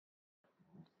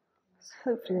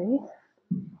Hopefully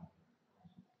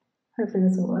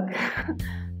this will work.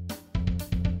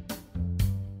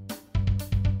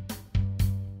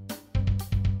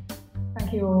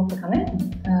 Thank you all for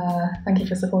coming. Thank you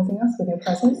for supporting us with your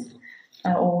presence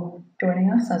or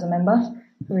joining us as a member.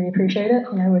 We really appreciate it.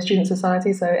 You know, we're a student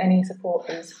society, so any support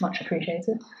is much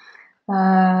appreciated.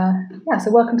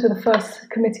 So welcome to the first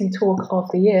committee talk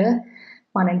of the year.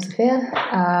 My name's Sophia,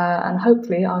 and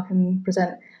hopefully I can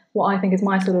present what I think is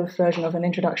my sort of version of an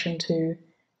introduction to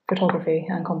photography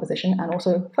and composition, and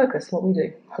also PhoCUS, what we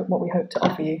do, what we hope to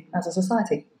offer you as a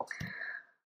society.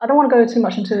 I don't want to go too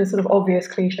much into sort of obvious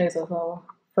cliches of, oh,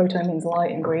 photo means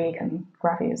light in Greek and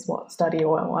graphy is what study,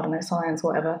 or I don't know, science,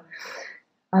 whatever.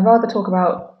 I'd rather talk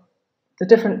about the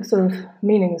different sort of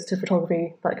meanings to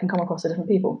photography that can come across to different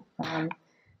people, and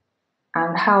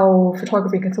how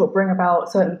photography can sort of bring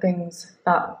about certain things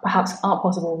that perhaps aren't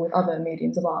possible with other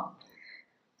mediums of art.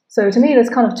 So to me, there's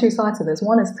kind of two sides to this.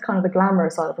 One is kind of the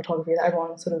glamorous side of photography that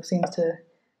everyone sort of seems to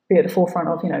be at the forefront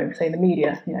of, you know, say the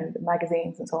media, you know, the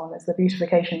magazines and so on. It's the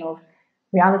beautification of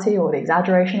reality or the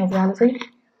exaggeration of reality.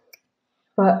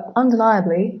 But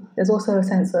undeniably, there's also a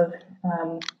sense of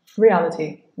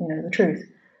reality, you know, the truth.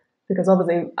 Because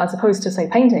obviously, as opposed to, say,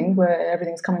 painting, where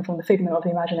everything's coming from the figment of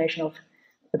the imagination of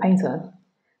the painter,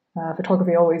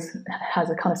 photography always has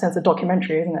a kind of sense of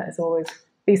documentary, isn't it? It's always,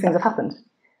 these things have happened.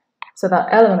 So that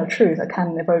element of truth that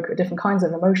can evoke different kinds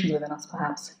of emotions within us,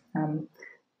 perhaps.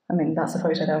 I mean, that's a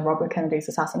photo there of Robert Kennedy's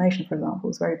assassination, for example.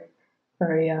 It's very,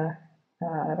 very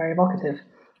evocative.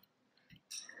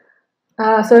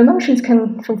 So emotions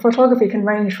from photography can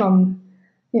range from,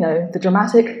 you know, the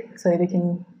dramatic, so they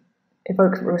can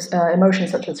evoke emotions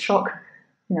such as shock,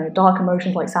 you know, dark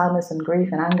emotions like sadness and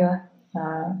grief and anger,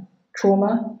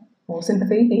 trauma or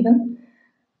sympathy even.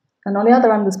 And on the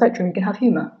other end of the spectrum, you can have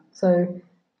humour. So,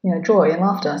 you know, joy and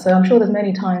laughter. So I'm sure there's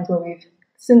many times where we've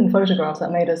seen photographs that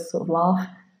made us sort of laugh,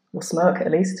 or smirk at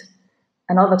least,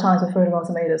 and other times where photographs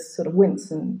have made us sort of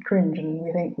wince and cringe, and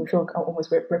we feel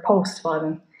almost repulsed by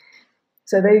them.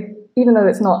 So they, even though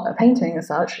it's not a painting as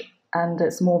such, and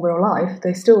it's more real life,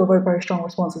 they still evoke very strong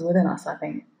responses within us, I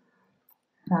think.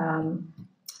 And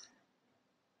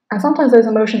sometimes those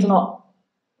emotions are not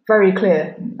very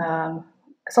clear.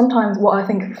 Sometimes what I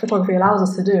think photography allows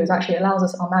us to do is actually allows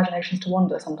us our imaginations to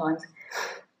wander sometimes.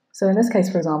 So in this case,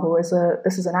 for example,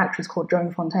 this is an actress called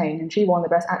Joan Fontaine, and she won the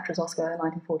Best Actress Oscar in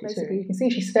 1942. Basically, you can see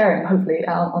she's staring, hopefully,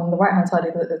 on the right-hand side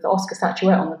of the Oscar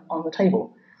statuette on the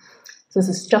table. So this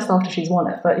is just after she's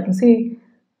won it, but you can see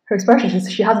her expression.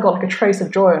 She hasn't got like a trace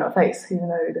of joy on her face, even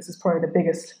though this is probably the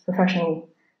biggest professional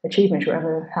achievement she'll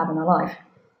ever have in her life.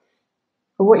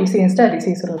 But what you see instead, you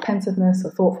see sort of pensiveness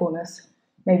or thoughtfulness,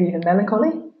 maybe even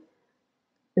melancholy.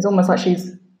 It's almost like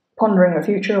she's pondering her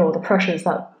future or the pressures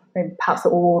that maybe perhaps the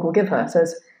award will give her. So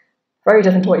it's very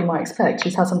different to what you might expect.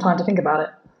 She's had some time to think about it.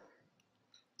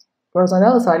 Whereas on the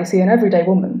other side, you see an everyday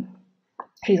woman.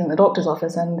 She's in the doctor's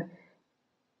office, and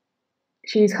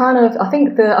she's kind of, I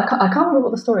can't remember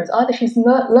what the story is. Either she's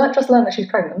just learned that she's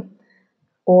pregnant,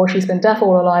 or she's been deaf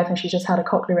all her life and she's just had a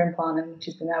cochlear implant and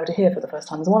she's been able to hear for the first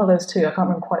time. It's one of those two. I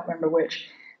can't quite remember which.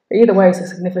 But either way, it's a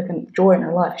significant joy in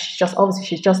her life.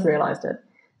 She's just realised it.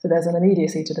 So there's an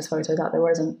immediacy to this photo that there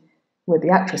isn't with the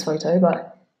actress photo.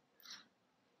 But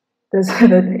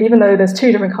even though there's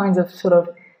two different kinds of sort of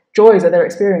joys that they're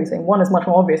experiencing, one is much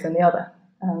more obvious than the other.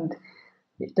 And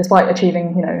despite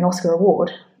achieving, you know, an Oscar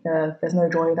award, there's no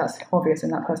joy that's obvious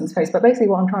in that person's face. But basically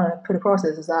what I'm trying to put across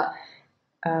is that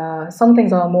some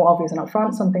things are more obvious and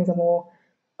upfront, some things are more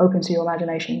open to your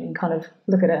imagination. You can kind of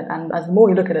look at it, and as the more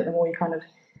you look at it, the more you kind of,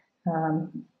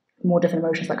 more different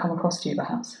emotions that come across to you,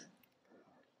 perhaps.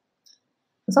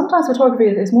 And sometimes photography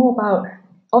is more about,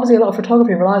 obviously a lot of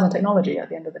photography relies on technology at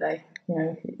the end of the day. You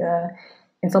know,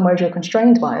 in some ways you're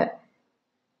constrained by it,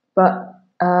 but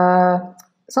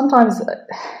sometimes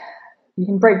you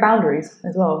can break boundaries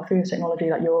as well through the technology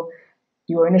that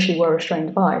you initially were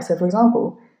restrained by. So for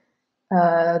example,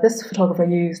 this photographer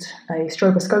used a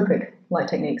stroboscopic light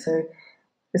technique. So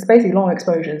it's basically long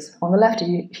exposures. On the left,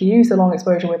 he used the long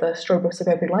exposure with a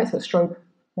stroboscopic light, so a strobe,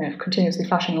 you know, continuously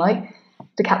flashing light,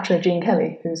 to capture Gene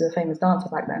Kelly, who's a famous dancer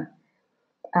back then.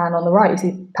 And on the right, you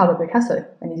see Pablo Picasso,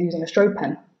 and he's using a strobe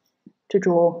pen to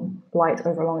draw light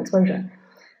over a long exposure.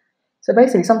 So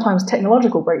basically, sometimes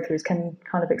technological breakthroughs can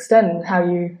kind of extend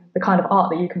the kind of art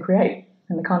that you can create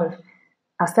and the kind of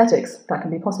aesthetics that can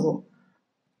be possible.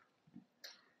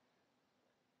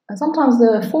 And sometimes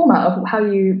the format of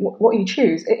what you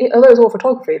choose, although it's all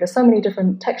photography, there's so many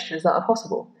different textures that are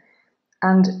possible.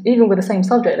 And even with the same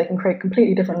subject, they can create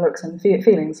completely different looks and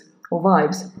feelings or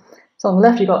vibes. So on the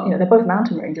left, you've got, you know, they're both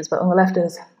mountain ranges, but on the left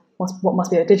is what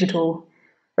must be a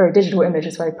very digital image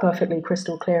is very perfectly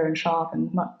crystal clear and sharp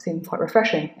and might seem quite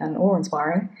refreshing and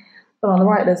awe-inspiring. But on the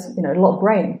right, there's a lot of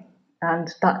grain,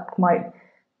 and that might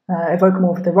evoke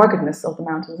more of the ruggedness of the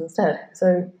mountains instead.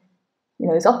 So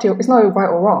it's up to you. It's no right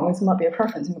or wrong. This might be a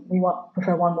preference. We might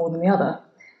prefer one more than the other.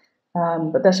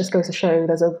 But that just goes to show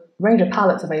there's a range of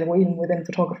palettes available even within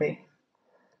photography.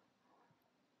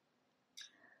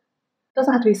 It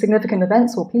doesn't have to be significant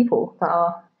events or people that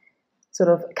are sort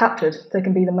of captured. They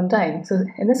can be the mundane. So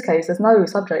in this case, there's no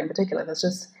subject in particular. There's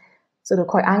just sort of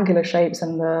quite angular shapes,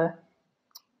 and the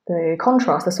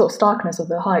contrast, the sort of starkness of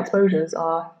the high exposures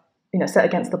are set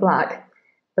against the black,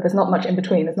 but there's not much in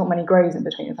between. There's not many greys in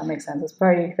between, if that makes sense.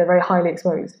 They're very highly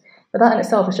exposed. But that in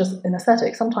itself is just an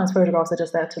aesthetic. Sometimes photographs are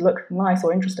just there to look nice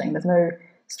or interesting. There's no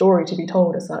story to be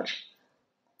told as such.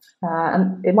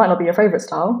 And it might not be your favourite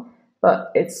style,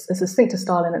 but it's a distinctive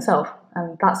style in itself.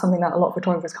 And that's something that a lot of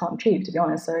photographers can't achieve, to be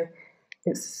honest. So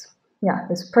it's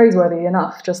praiseworthy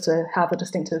enough just to have a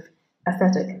distinctive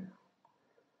aesthetic.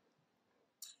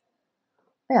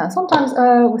 Yeah, sometimes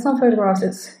with some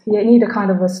photographs, you need a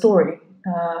kind of a story.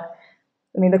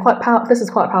 This is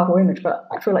quite a powerful image, but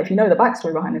I feel like if you know the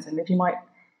backstory behind this image, you might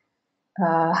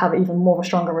have even more of a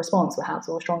stronger response, perhaps,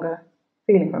 or a stronger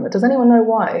feeling from it. Does anyone know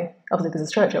why? Obviously, this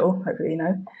is Churchill, hopefully you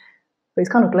know. But he's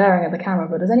kind of glaring at the camera,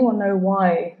 but does anyone know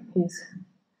why he's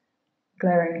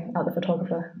glaring at the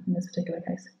photographer in this particular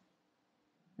case?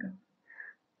 Yeah.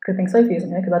 Good thing Sophie isn't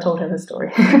here, because I told her this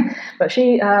story. But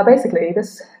she, basically,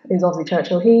 this is obviously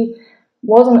Churchill. He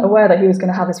wasn't aware that he was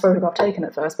going to have his photograph taken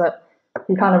at first, but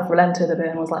he kind of relented a bit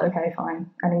and was like, okay, fine.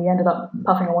 And he ended up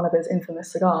puffing on one of his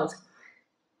infamous cigars.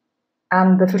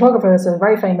 And the photographer is a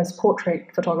very famous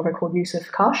portrait photographer called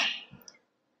PhoCUS.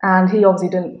 And he obviously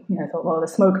didn't, thought, well,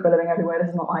 there's smoke billowing everywhere, this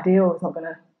is not ideal, it's not going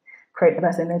to create the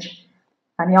best image.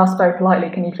 And he asked very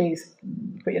politely, can you please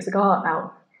put your cigar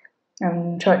out?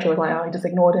 And Churchill was like, oh, he just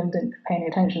ignored him, didn't pay any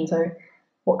attention. So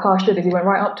what Karsh did is he went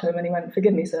right up to him and he went,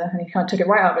 forgive me, sir. And he kind of took it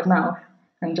right out of his mouth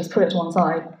and just put it to one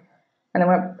side. And then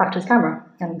went back to his camera.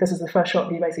 And this is the first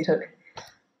shot he basically took.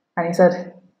 And he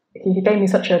said, he gave me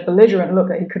such a belligerent look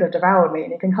that he could have devoured me.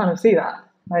 And you can kind of see that.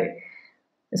 Like,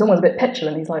 it's almost a bit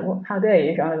petulant. He's like, well, how dare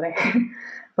you, kind of thing.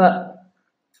 But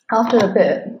after a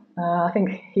bit, I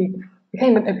think he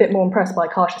became a bit more impressed by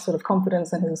Karsh's sort of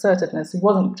confidence and his assertiveness. He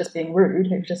wasn't just being rude,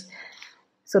 he was just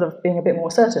sort of being a bit more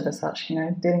assertive as such,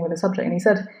 dealing with the subject. And he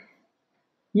said,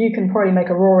 you can probably make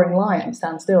a roaring lion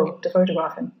stand still to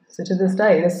photograph him. So to this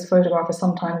day, this photograph is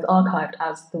sometimes archived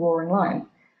as the roaring lion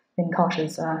in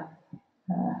Karsh's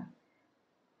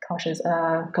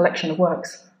collection of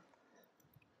works.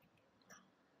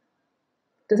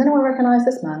 Does anyone recognise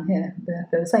this man here?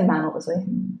 They're the same man, obviously.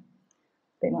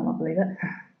 They might not believe it.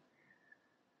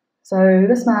 So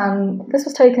this man,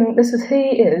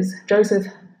 he is Joseph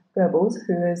Goebbels,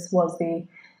 who was the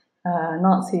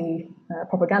Nazi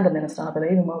propaganda minister, I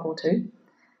believe, in World War II.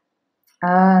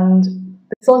 And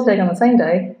this was taken on the same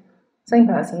day, same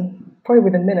person, probably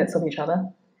within minutes of each other.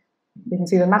 You can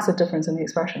see the massive difference in the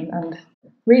expression. And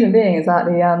the reason being is that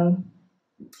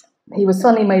he was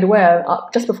suddenly made aware,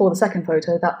 just before the second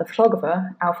photo, that the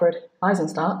photographer, Alfred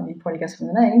Eisenstadt, and you can probably guess from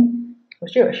the name,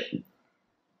 was Jewish.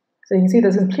 So you can see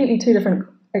there's completely two different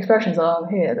expressions on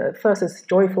here. The first is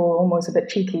joyful, almost a bit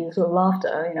cheeky sort of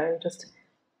laughter, just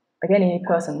like any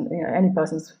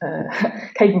person's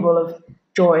capable of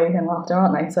joy and laughter,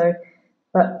 aren't they? So,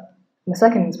 but the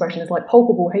second expression is like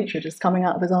palpable hatred just coming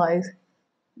out of his eyes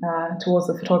towards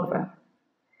the photographer.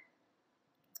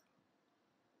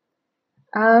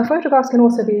 Photographs can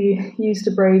also be used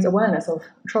to raise awareness of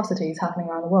atrocities happening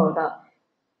around the world that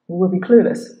we would be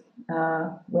clueless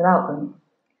without them.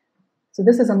 So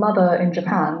this is a mother in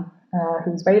Japan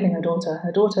who's bathing her daughter.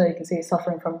 Her daughter, you can see, is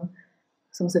suffering from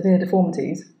some severe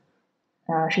deformities.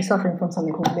 She's suffering from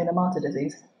something called Minamata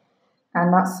disease.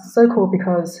 And that's so called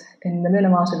because in the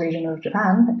Minamata region of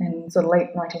Japan, in sort of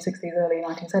late 1960s, early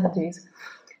 1970s,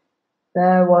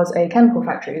 there was a chemical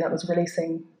factory that was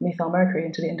releasing methyl mercury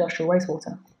into the industrial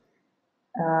wastewater.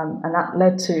 And that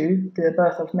led to the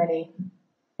birth of many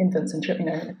infants and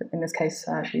children. In this case,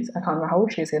 I can't remember how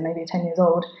old she is here, maybe 10 years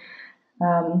old,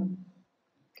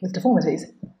 with deformities.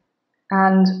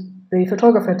 And the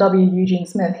photographer W. Eugene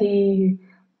Smith,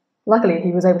 luckily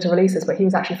he was able to release this, but he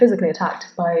was actually physically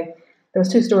attacked by, there was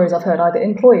two stories I've heard, either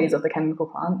employees of the chemical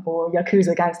plant or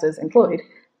Yakuza gangsters employed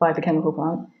by the chemical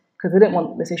plant, because they didn't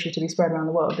want this issue to be spread around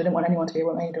the world. They didn't want anyone to be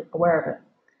made aware of it.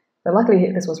 But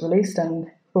luckily this was released and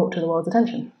brought to the world's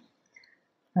attention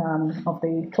of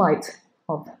the plight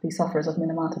of the sufferers of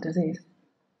Minamata disease.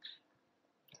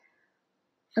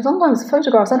 And sometimes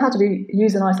photographs don't have to be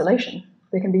used in isolation.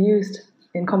 They can be used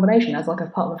in combination as like a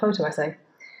part of a photo essay.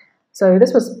 So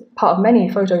this was part of many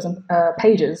photos and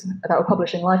pages that were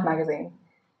published in Life magazine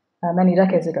many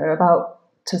decades ago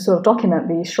to sort of document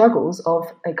the struggles of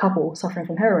a couple suffering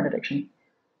from heroin addiction.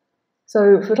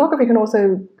 So photography can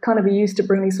also kind of be used to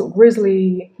bring these sort of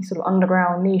grisly, sort of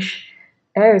underground niche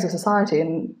areas of society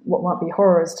and what might be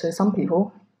horrors to some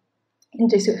people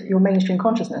into sort of your mainstream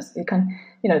consciousness. You can,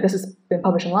 this has been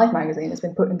published in Life magazine, it's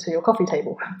been put into your coffee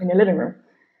table in your living room.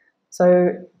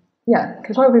 So yeah,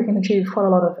 photography can achieve quite a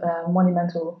lot of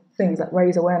monumental things that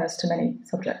raise awareness to many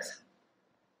subjects.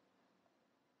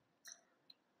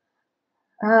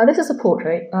 This is a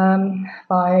portrait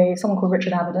by someone called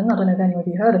Richard Avedon. I don't know if any of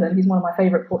you heard of him. He's one of my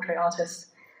favourite portrait artists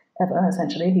ever,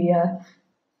 essentially. He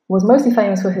was mostly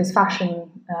famous for his fashion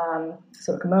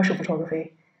sort of commercial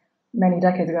photography many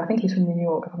decades ago. I think he's from New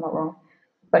York, if I'm not wrong.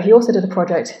 But he also did a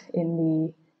project in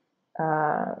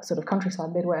the sort of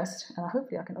countryside Midwest, and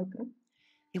hopefully I can open it.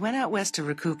 He went out west to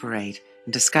recuperate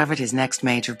and discovered his next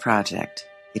major project.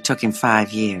 It took him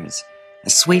 5 years. A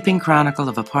sweeping chronicle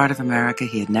of a part of America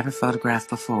he had never photographed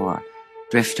before.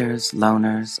 Drifters,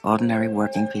 loners, ordinary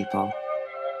working people.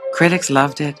 Critics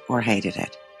loved it or hated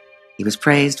it. He was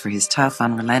praised for his tough,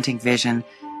 unrelenting vision,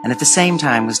 and at the same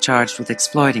time was charged with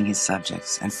exploiting his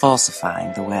subjects and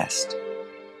falsifying the West.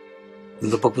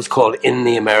 The book was called In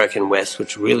the American West,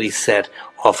 which really set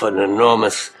off an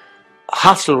enormous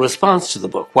hostile response to the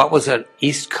book. What was an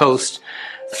East Coast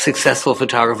successful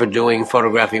photographer doing,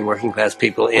 photographing working class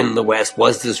people in the West?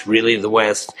 Was this really the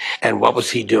West? And what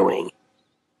was he doing?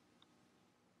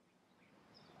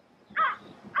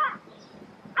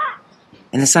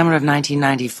 In the summer of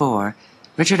 1994,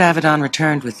 Richard Avedon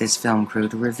returned with this film crew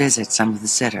to revisit some of the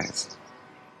sitters.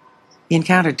 He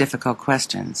encountered difficult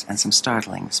questions and some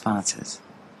startling responses.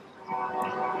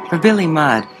 For Billy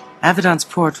Mudd, Avedon's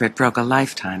portrait broke a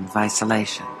lifetime of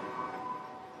isolation.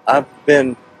 I've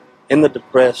been in the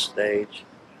depressed stage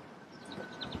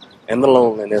and the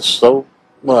loneliness so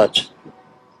much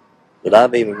that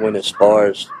I've even went as far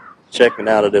as checking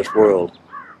out of this world.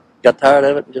 Got tired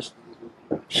of it and just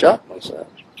shot myself.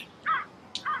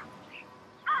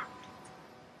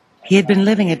 He had been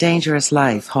living a dangerous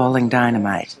life, hauling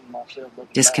dynamite.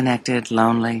 Disconnected,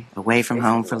 lonely, away from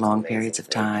home for long periods of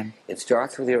time. It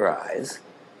starts with your eyes,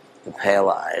 the pale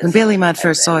eyes. When Billy Mudd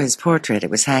first saw his portrait, it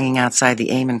was hanging outside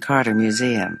the Amon Carter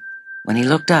Museum. When he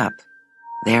looked up,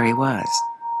 there he was,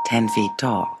 10 feet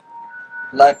tall.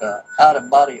 Like a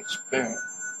out-of-body experience.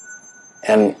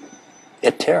 And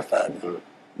it terrified me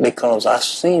because I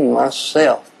seen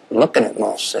myself, looking at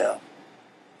myself,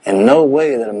 and no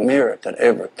way that a mirror could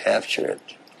ever capture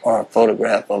it or a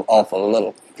photograph off a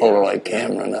little Polaroid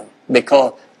camera,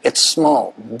 because it's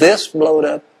small. This blowed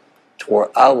up to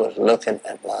where I was looking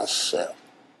at myself.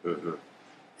 Mm-hmm.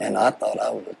 And I thought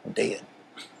I was dead.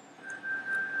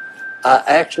 I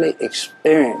actually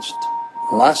experienced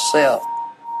myself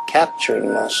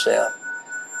capturing myself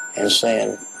and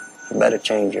saying, you better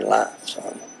change your life,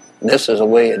 son. This is the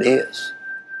way it is.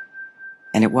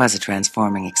 And it was a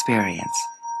transforming experience.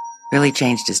 Billy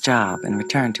changed his job and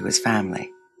returned to his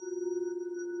family.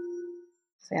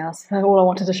 So yeah, that's all I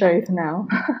wanted to show you for now.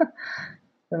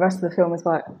 The rest of the film is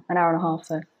about an hour and a half.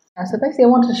 So basically I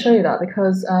wanted to show you that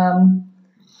because I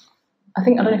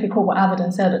don't know if you caught what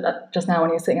Avedon said just now when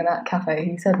he was sitting in that cafe.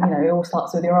 He said, it all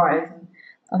starts with your eyes. And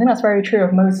I think that's very true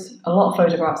of a lot of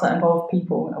photographs that involve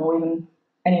people or even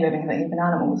any living thing, even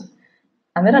animals.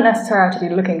 And they don't necessarily have to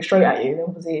be looking straight at you.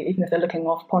 Obviously, even if they're looking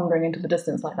off, pondering into the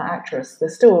distance like that actress,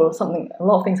 there's still a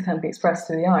lot of things can be expressed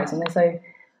through the eyes. And they say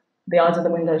the eyes are the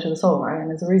window to the soul, right? And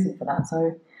there's a reason for that.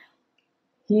 So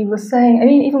he was saying,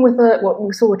 even with what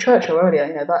we saw with Churchill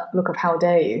earlier, that look of how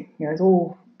dare you, it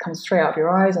all comes straight out of your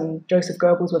eyes. And Joseph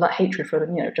Goebbels with that hatred for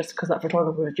them, just because that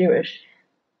photographer was Jewish,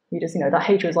 he just, that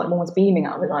hatred is like almost beaming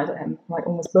out of his eyes at him, like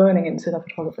almost burning into the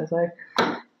photographer. So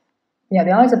yeah,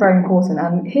 the eyes are very important.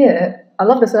 And here, I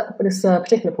love this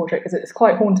particular portrait because it's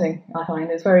quite haunting, I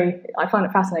find. I find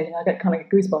it fascinating. I get kind of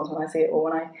goosebumps when I see it or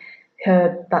when I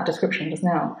heard that description just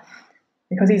now.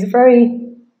 Because his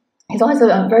eyes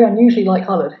are very unusually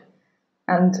light-coloured.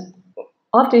 And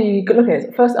after you look at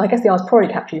it, first, I guess the eyes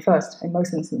probably capture you first in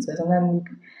most instances. And then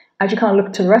as you kind of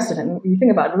look to the rest of him, you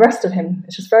think about it, the rest of him,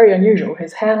 it's just very unusual.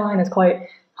 His hairline is quite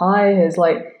high, his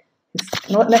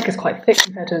neck is quite thick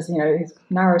compared to his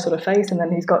narrow sort of face, and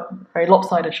then he's got very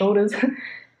lopsided shoulders.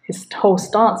 His whole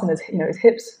stance and his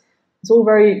hips, it's all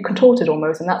very contorted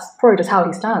almost, and that's probably just how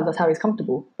he stands, that's how he's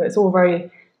comfortable. But it's all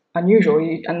very unusual,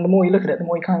 and the more you look at it, the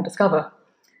more you kind of discover.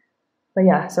 But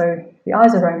yeah, so the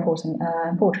eyes are very important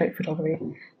in portrait photography.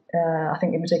 I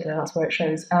think in particular that's where it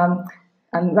shows.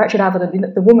 And Richard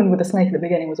Avedon, the woman with the snake at the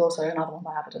beginning, was also another one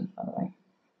by Avedon, by the way.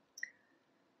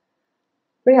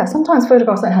 But yeah, sometimes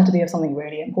photographs don't have to be of something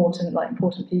really important, like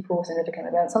important people, significant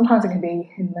events. Sometimes it can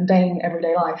be in mundane,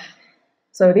 everyday life.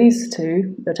 So these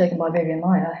two, they're taken by Vivian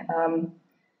Meyer.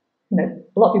 You know,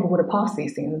 a lot of people would have passed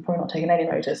these things and probably not taken any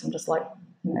notice and just like,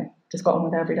 you know, just got on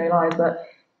with their everyday lives. But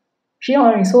she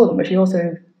not only saw them, but she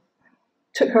also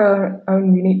took her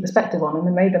own unique perspective on them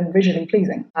and made them visually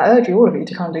pleasing. I urge you, all of you,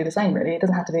 to kind of do the same, really. It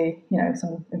doesn't have to be, you know,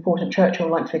 some important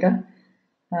Churchill-like figure.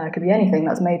 It could be anything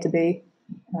that's made to be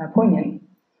poignant.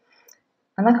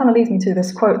 And that kind of leads me to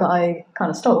this quote that I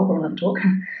kind of stole from another talk,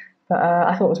 but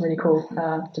I thought was really cool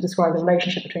to describe the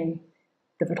relationship between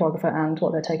the photographer and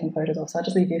what they're taking photos of. So I'll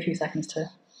just leave you a few seconds to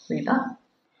read that.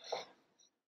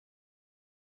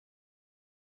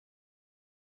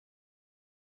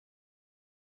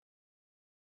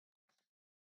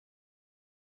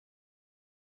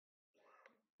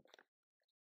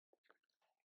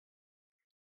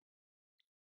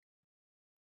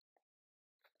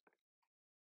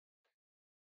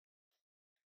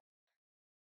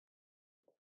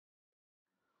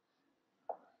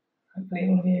 Hopefully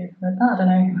all of you read that. I don't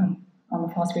know, I'm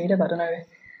a fast reader, but I don't know,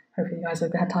 hopefully you guys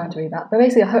have had time to read that. But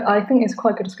basically, I think it's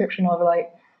quite a good description of like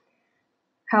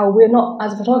how we're not,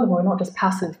 as a photographer, we're not just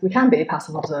passive. We can be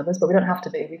passive observers, but we don't have to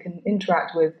be. We can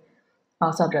interact with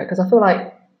our subject. Because I feel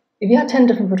like if you had 10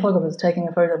 different photographers taking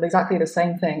a photo of exactly the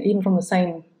same thing, even from the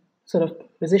same sort of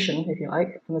position, if you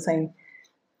like, from the same,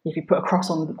 if you put a cross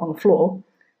on the floor,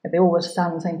 if they all were to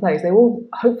stand in the same place, they all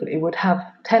hopefully would have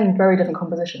 10 very different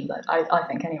compositions, I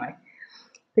think anyway.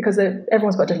 Because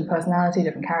everyone's got a different personality,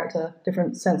 different character,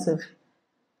 different sense of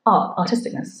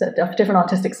artisticness, different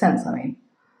artistic sense, I mean.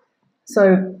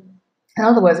 So, in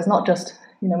other words, it's not just,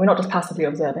 you know, we're not just passively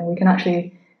observing, we can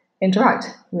actually interact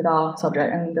with our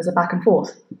subject, and there's a back and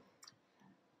forth.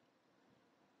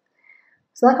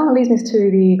 So that kind of leads me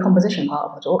to the composition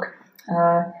part of the talk.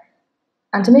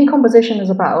 And to me, composition is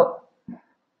about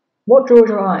what draws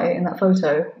your eye in that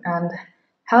photo, and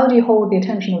how do you hold the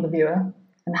attention of the viewer,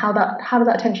 and how does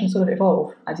that attention sort of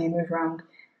evolve as you move around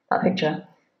that picture.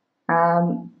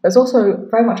 It's also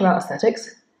very much about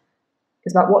aesthetics.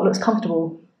 It's about what looks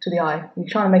comfortable to the eye. You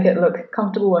try and make it look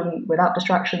comfortable and without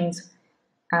distractions,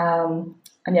 and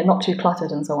yet not too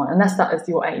cluttered and so on, unless that is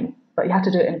your aim. But you have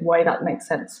to do it in a way that makes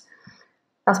sense.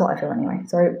 That's what I feel anyway.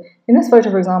 So in this photo,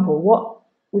 for example, what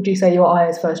would you say your eye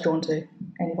is first drawn to?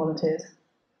 Any volunteers?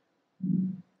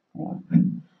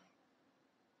 Anyone?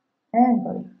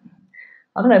 Anybody?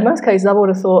 I don't know, in most cases I would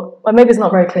have thought, well, maybe it's not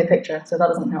a very clear picture, so that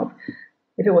doesn't help.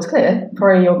 If it was clear,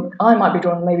 probably your eye might be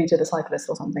drawn maybe to the cyclist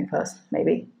or something first,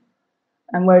 maybe.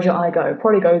 And where's your eye go?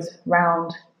 Probably goes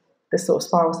round this sort of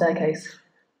spiral staircase,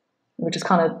 which is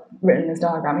kind of written in this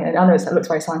diagram. I know it looks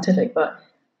very scientific, but,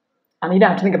 and you don't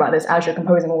have to think about this as you're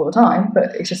composing all the time,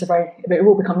 but it's just it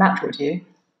will become natural to you.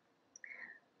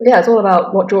 But yeah, it's all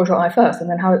about what draws your eye first, and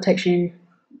then how it takes you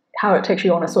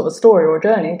on a sort of story or a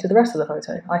journey to the rest of the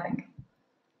photo, I think.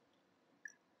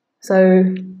 So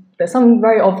there's some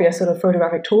very obvious sort of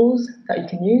photographic tools that you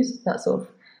can use. That's sort of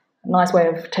a nice way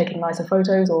of taking nicer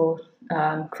photos or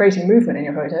creating movement in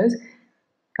your photos.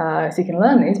 So you can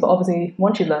learn these, but obviously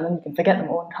once you learn them, you can forget them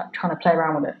all and try to play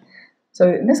around with it. So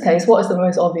in this case, what is the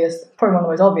most obvious, probably one of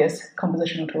the most obvious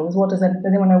compositional tools? Does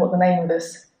anyone know what the name of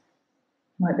this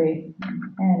might be?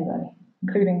 Anybody,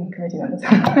 including committee members?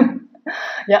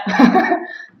 Yeah.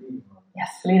 Yes,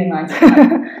 leading lines.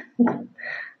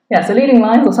 Yeah, so leading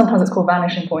lines, or sometimes it's called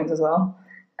vanishing points as well.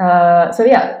 So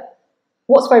yeah,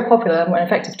 what's very popular and an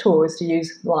effective tool is to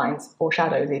use lines or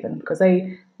shadows even, because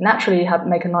they naturally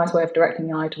make a nice way of directing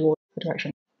the eye towards the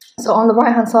direction. So on the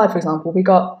right-hand side, for example, we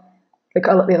got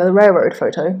the railroad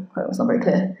photo. Oh, it's not very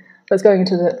clear, but it's going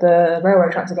into the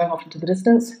railroad tracks are going off into the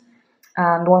distance,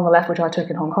 and the one on the left, which I took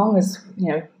in Hong Kong, is, you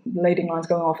know, leading lines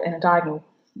going off in a diagonal.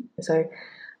 So,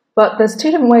 but there's two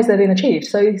different ways they've been achieved.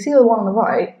 So you see the one on the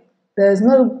right. There's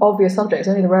no obvious subject,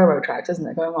 only the railroad tracks, isn't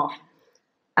it, going off?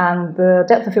 And the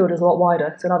depth of field is a lot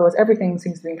wider. So in other words, everything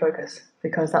seems to be in focus,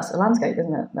 because that's a landscape,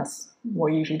 isn't it? That's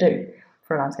what you usually do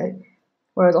for a landscape.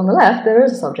 Whereas on the left, there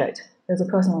is a subject. There's a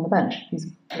person on the bench. He's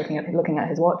looking at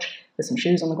his watch. There's some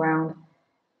shoes on the ground.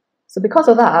 So because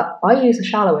of that, I use a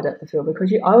shallower depth of field,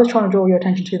 because I was trying to draw your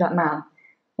attention to that man.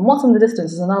 And what's in the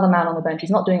distance is another man on the bench.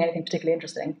 He's not doing anything particularly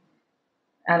interesting.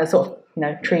 And there's sort of, you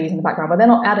know, trees in the background, but they're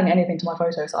not adding anything to my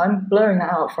photo. So I'm blurring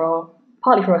that out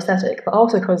partly for aesthetic, but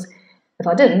also because if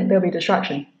I didn't, there'll be a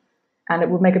distraction. And it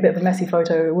would make a bit of a messy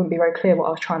photo. It wouldn't be very clear what I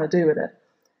was trying to do with it.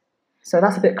 So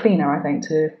that's a bit cleaner, I think,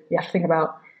 you have to think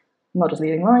about not just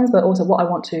leading lines, but also what I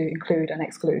want to include and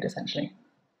exclude, essentially.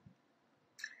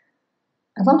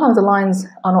 And sometimes the lines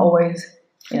are not always,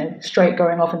 straight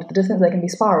going off into the distance. They can be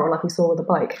spiral, like we saw with the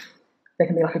bike. They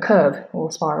can be like a curve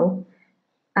or spiral.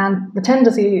 And the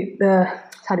tendency, the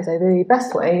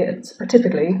best way,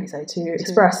 typically, to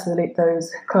express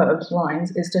those curved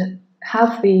lines is to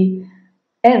have the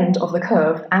end of the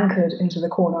curve anchored into the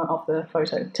corner of the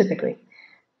photo, typically.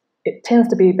 It tends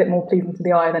to be a bit more pleasing to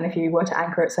the eye than if you were to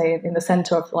anchor it, say, in the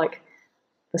center of like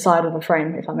the side of the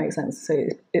frame, if that makes sense. So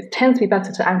it tends to be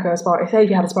better to anchor a spiral, say if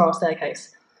you have a spiral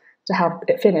staircase, to have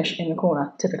it finish in the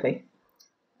corner, typically.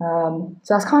 So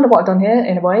that's kind of what I've done here,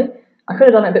 in a way. I could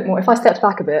have done it a bit more. If I stepped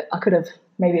back a bit, I could have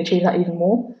maybe achieved that even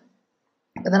more.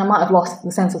 But then I might have lost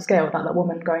the sense of scale that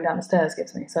woman going down the stairs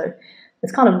gives me. So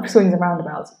it's kind of swings and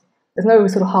roundabouts. There's no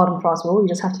sort of hard and fast rule. You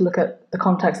just have to look at the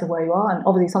context of where you are. And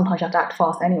obviously sometimes you have to act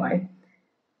fast anyway.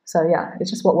 So yeah,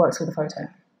 it's just what works with the photo.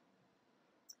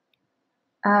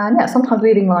 And yeah, sometimes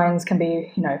leading lines can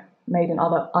be, made in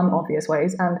other unobvious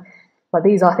ways. But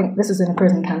these are, I think, this is in a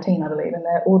prison canteen, I believe, and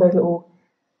they're all those little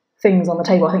things on the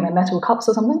table. I think they're metal cups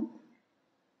or something.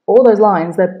 All those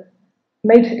lines,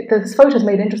 this photo's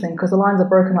made interesting because the lines are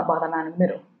broken up by the man in the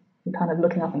middle. You're kind of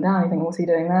looking up and down, you think, what's he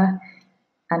doing there?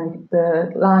 And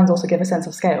the lines also give a sense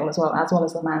of scale as well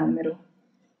as the man in the middle.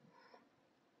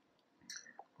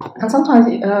 And sometimes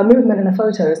movement in a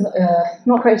photo is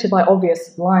not created by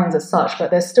obvious lines as such,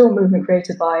 but there's still movement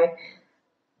created by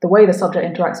the way the subject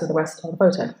interacts with the rest of the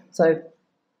photo. So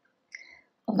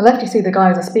on the left, you see the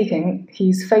guy as are speaking,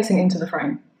 he's facing into the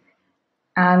frame.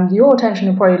 And your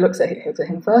attention probably looks at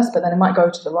him first, but then it might go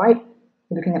to the right.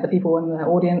 You're looking at the people in the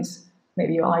audience.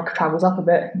 Maybe your eye travels up a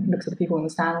bit, looks at the people in the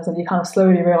stands, and you kind of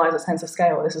slowly realise a sense of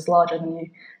scale. This is larger than you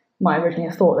might originally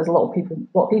have thought. There's a lot of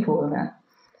people in there.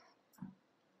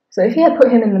 So if you had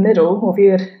put him in the middle, or if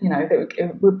you had,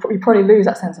 you'd probably lose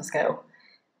that sense of scale.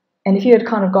 And if you had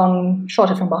kind of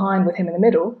shot it from behind with him in the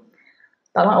middle,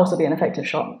 that might also be an effective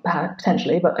shot,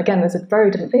 potentially, but again, there's a very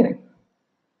different feeling.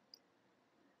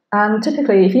 And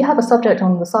typically, if you have a subject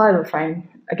on the side of the frame,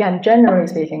 again, generally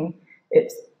speaking,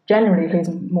 it's generally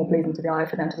more pleasing to the eye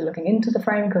for them to be looking into the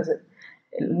frame because it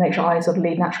makes your eyes sort of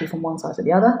lead naturally from one side to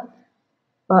the other.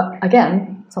 But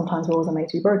again, sometimes rules are made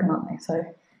to be broken, aren't they? So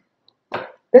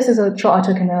this is a shot I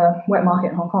took in a wet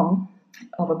market in Hong Kong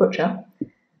of a butcher.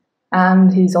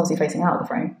 And he's obviously facing out of the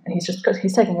frame, and he's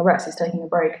taking a rest, he's taking a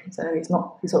break, so he's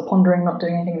sort of pondering, not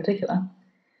doing anything in particular.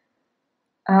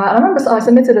 And I remember I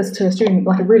submitted this to a student,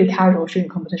 like a really casual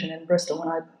student competition in Bristol when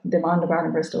I did my undergrad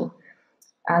in Bristol.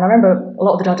 And I remember a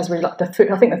lot of the judges really liked the food.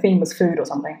 I think the theme was food or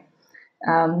something.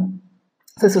 So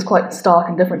this was quite stark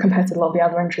and different compared to a lot of the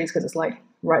other entries because it's like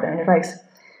right there in your face.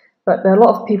 But a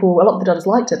lot of the judges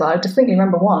liked it, but I distinctly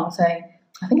remember one saying,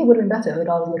 I think it would have been better if the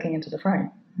guy was looking into the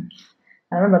frame.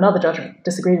 And I remember another judge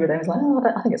disagreed with him. He was like, oh,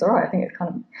 I think it's all right. I think it's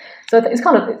kind of... So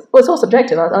it's all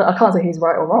subjective. I can't say he's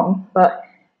right or wrong, but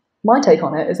my take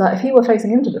on it is that if he were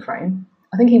facing into the frame,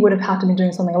 I think he would have had to be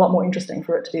doing something a lot more interesting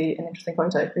for it to be an interesting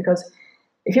photo, because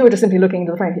if you were just simply looking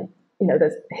into the frame,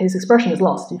 his expression is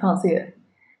lost. You can't see it.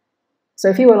 So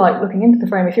if he were like looking into the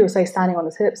frame, if he was, say, standing on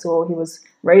his hips, or he was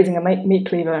raising a meat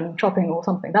cleaver and chopping or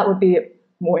something, that would be a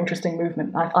more interesting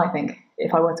movement, I think,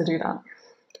 if I were to do that.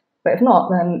 But if not,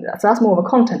 then that's more of a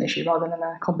content issue rather than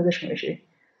a compositional issue.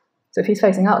 So if he's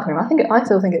facing out of him, I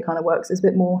still think it kind of works. It's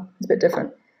a bit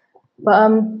different.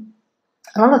 But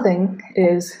another thing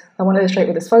is I want to illustrate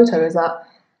with this photo is that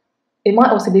it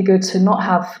might also be good to not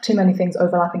have too many things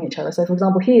overlapping each other. So for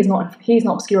example, he's not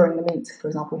obscuring the meat, for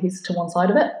example, he's to one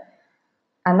side of it.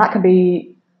 And that can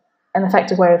be an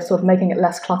effective way of sort of making it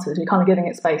less cluttered. You're kind of giving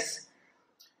it space.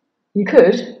 You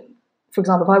could, for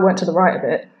example, if I went to the right of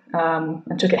it,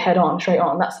 and took it head on, straight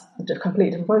on, that's a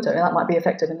completely different photo, and that might be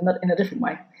effective in a different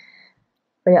way.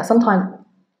 But yeah, sometimes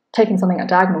taking something at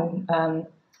diagonal,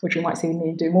 which you might see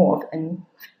me do more of in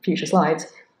future slides,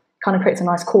 kind of creates a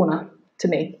nice corner to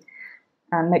me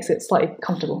and makes it slightly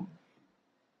comfortable.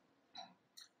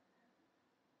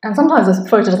 And sometimes a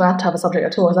photo doesn't have to have a subject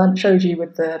at all, as I showed you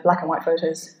with the black and white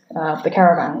photos, the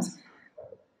caravans.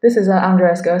 This is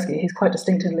Andreas Gursky. He's quite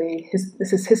distinctively, his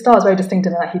style is very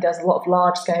distinctive in that he does a lot of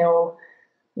large scale,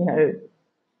 a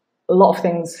lot of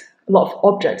things, a lot of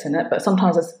objects in it, but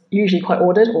sometimes it's usually quite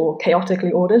ordered or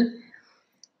chaotically ordered.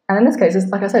 And in this case,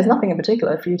 like I said, there's nothing in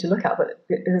particular for you to look at, but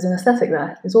there's an aesthetic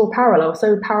there. It's all parallel,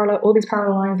 all these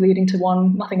parallel lines leading to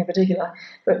one, nothing in particular,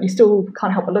 but you still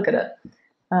can't help but look at it.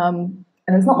 And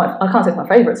it's not I can't say it's my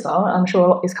favourite style. I'm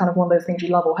sure it's kind of one of those things you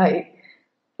love or hate.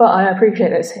 But I appreciate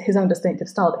that it's his own distinctive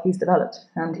style that he's developed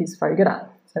and he's very good at.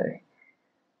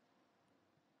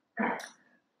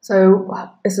 So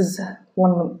this is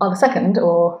the second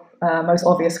or most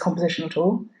obvious compositional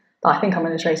tool, that I think I'm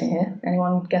illustrating here.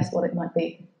 Anyone guess what it might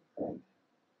be?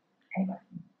 Anyway,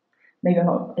 maybe I'm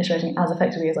not illustrating as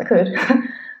effectively as I could.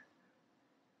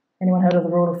 Anyone heard of the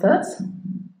rule of thirds?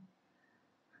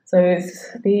 So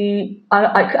it's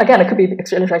again, it could be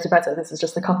illustrated better. This is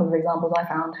just a couple of examples I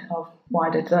found of why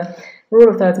I did. The rule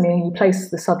of thirds meaning you place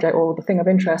the subject or the thing of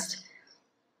interest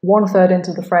 1/3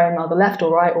 into the frame, either left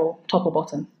or right or top or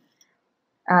bottom.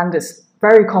 And it's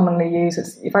very commonly used,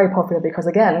 it's very popular because,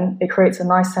 again, it creates a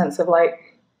nice sense of like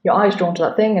your eye's drawn to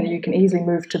that thing and you can easily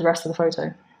move to the rest of the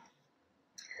photo.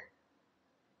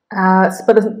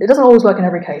 But it doesn't always work in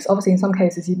every case. Obviously, in some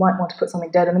cases, you might want to put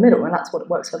something dead in the middle, and that's what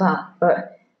works for that.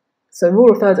 But so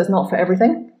rule of thirds is not for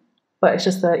everything, but it's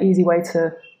just the easy way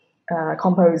to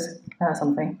compose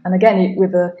something. And again,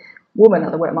 with the woman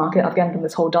at the wet market, I've again done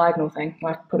this whole diagonal thing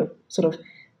where I've put a sort of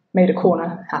made a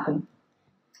corner happen.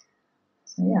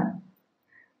 So yeah.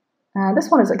 This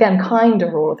one is again kind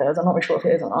of rule of thirds. I'm not really sure if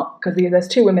it is or not, because there's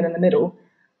two women in the middle,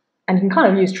 and you can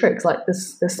kind of use tricks like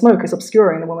this. The smoke is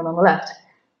obscuring the woman on the left,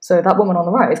 so that woman on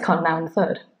the right is kind of now in the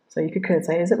third. So you could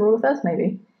say, is it rule of thirds?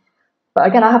 Maybe. But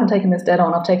again, I haven't taken this dead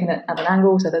on. I've taken it at an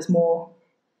angle, so there's more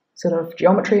sort of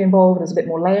geometry involved. There's a bit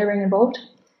more layering involved.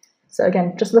 So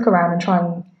again, just look around and try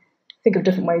and think of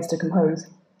different ways to compose.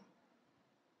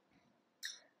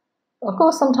 Of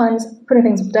course, sometimes putting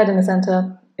things dead in the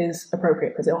center is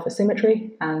appropriate because it offers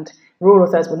symmetry, and rule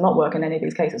of thirds would not work in any of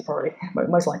these cases, probably,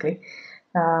 most likely.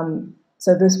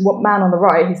 So this man on the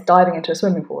right, he's diving into a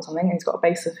swimming pool or something, and he's got a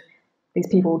base of these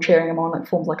people cheering him on. It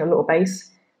forms like a little base.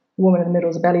 The woman in the middle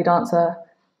is a belly dancer,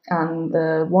 and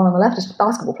the one on the left is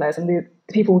basketball players. And the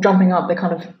people jumping up, they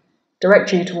kind of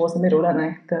direct you towards the middle, don't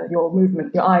they?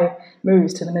 Your eye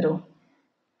moves to the middle.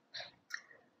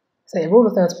 So yeah, rule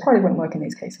of thirds probably wouldn't work in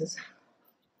these cases.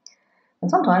 And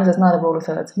sometimes there's neither rule of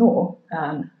thirds nor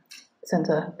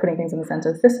putting things in the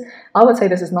center. I would say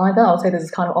this is neither. I would say this is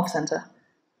kind of off-center.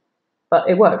 But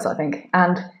it works, I think.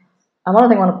 And one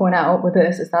thing I want to point out with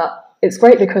this is that it's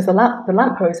great because the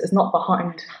lamppost is not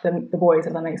behind the boys,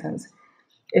 if that makes sense.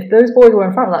 If those boys were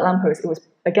in front of that lamppost, it would,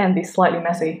 again, be slightly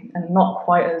messy and not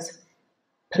quite as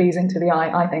pleasing to the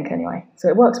eye, I think, anyway. So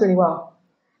it works really well.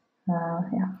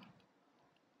 Yeah.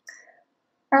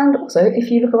 And also,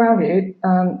 if you look around you,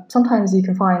 sometimes you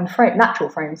can find natural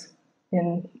frames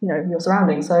in your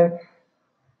surroundings. So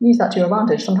use that to your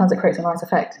advantage. Sometimes it creates a nice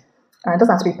effect. It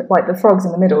doesn't have to be like the frogs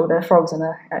in the middle. There are frogs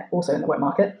also in the wet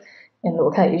market in a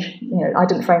little cage. I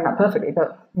didn't frame that perfectly,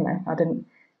 but I didn't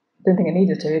think it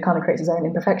needed to. It kind of creates its own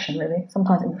imperfection, really.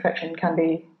 Sometimes imperfection can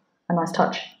be a nice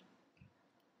touch.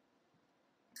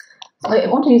 So I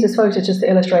want to use this photo just to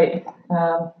illustrate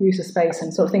use of space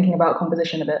and sort of thinking about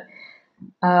composition a bit.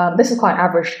 This is quite an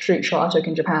average street shot I took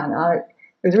in Japan.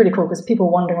 It was really cool because people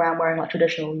were wandering around wearing like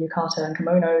traditional yukata and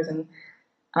kimonos, and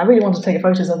I really wanted to take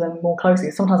photos of them more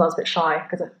closely. Sometimes I was a bit shy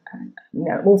because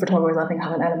all photographers I think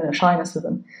have an element of shyness to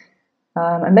them.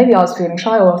 And maybe I was feeling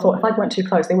shy, or I thought if I went too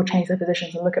close, they would change their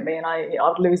positions and look at me, and I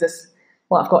would lose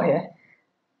what I've got here.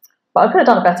 But I could have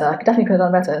done it better. I definitely could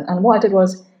have done it better. And what I did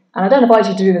was, and I don't advise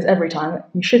you to do this every time,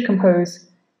 you should compose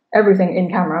everything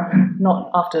in camera, not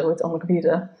afterwards on the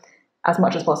computer, as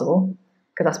much as possible,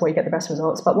 because that's where you get the best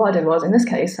results. But what I did was, in this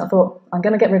case, I thought, I'm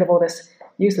going to get rid of all this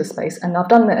useless space, and I've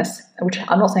done this, which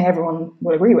I'm not saying everyone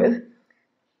will agree with,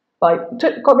 but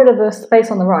I got rid of the space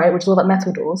on the right, which is all that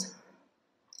metal doors,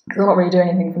 because they're not really doing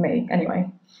anything for me anyway.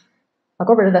 I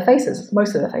got rid of their faces,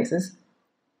 most of their faces,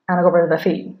 and I got rid of their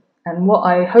feet. And what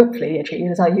I hopefully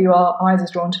achieved is that your eyes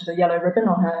is drawn to the yellow ribbon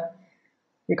on her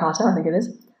yukata, I think it is.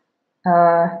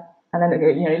 And then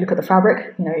you look at the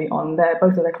fabric, on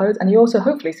both of their clothes, and you also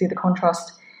hopefully see the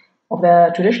contrast of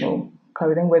their traditional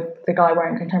clothing with the guy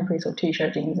wearing contemporary sort of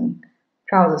t-shirt, jeans, and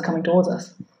trousers coming towards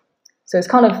us. So it's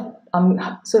kind of I'm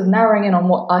sort of narrowing in on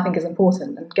what I think is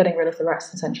important and getting rid of the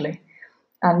rest essentially,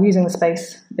 and using the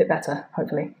space a bit better,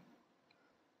 hopefully.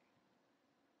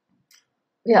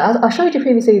 Yeah, I showed you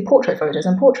previously portrait photos,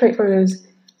 and portrait photos,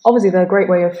 obviously they're a great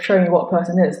way of showing you what a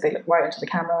person is. They look right into the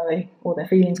camera, all their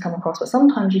feelings come across, but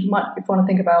sometimes you might want to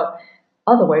think about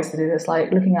other ways to do this,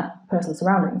 like looking at a person's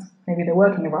surroundings, maybe their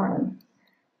working environment.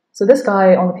 So this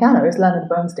guy on the piano is Leonard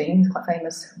Bernstein. He's quite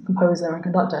famous composer and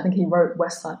conductor. I think he wrote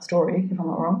West Side Story, if I'm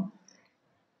not wrong.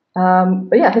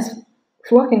 But yeah, his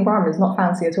working environment is not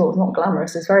fancy at all. It's not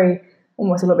glamorous. It's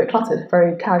almost a little bit cluttered,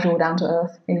 very casual, down to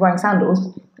earth. He's wearing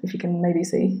sandals, if you can maybe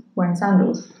see, wearing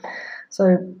sandals.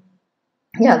 So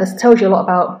yeah, this tells you a lot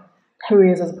about who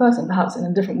he is as a person, perhaps in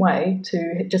a different way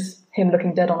to just him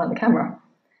looking dead on at the camera.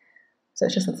 So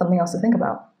it's just something else to think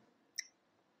about.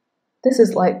 This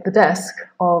is like the desk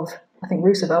of, I think,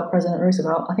 President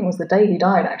Roosevelt. I think it was the day he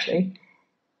died, actually.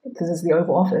 This is the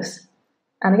Oval Office.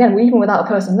 And again, even without a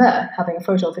person there, having a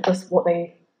photo of just what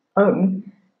they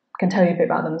own can tell you a bit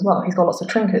about them as well. He's got lots of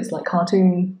trinkets, like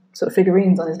cartoon sort of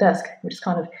figurines on his desk, which is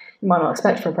kind of, you might not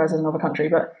expect for a president of a country,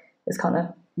 but it's kind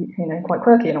of, quite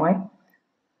quirky in a way.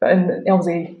 But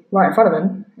obviously, right in front of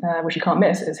him, which you can't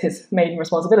miss, is his maiden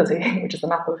responsibility, which is the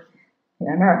map of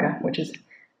America, which is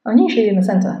unusually in the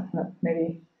centre, but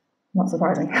maybe not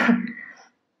surprising.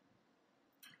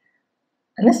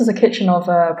 And this is a kitchen of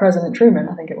President Truman,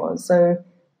 I think it was. So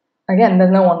again,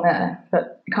 there's no one there,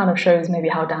 but it kind of shows maybe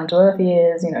how down to earth he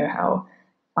is, how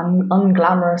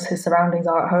unglamorous his surroundings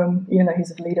are at home, even though he's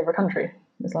the leader of a country.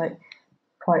 It's like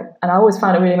quite, and I always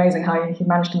found it really amazing how he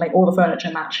managed to make all the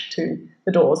furniture match to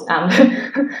the doors and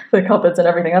the cupboards and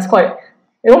everything. That's quite,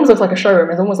 it almost looks like a showroom.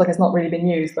 It's almost like it's not really been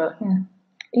used, but yeah,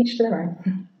 each to their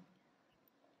own.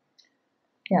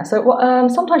 Yeah, so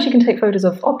sometimes you can take photos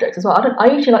of objects as well. I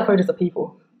usually like photos of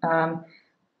people.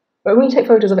 But when you take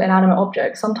photos of inanimate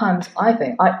objects, sometimes I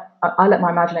think, I let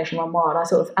my imagination run wild. I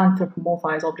sort of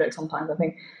anthropomorphize objects sometimes, I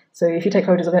think. So if you take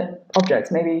photos of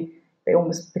objects, maybe they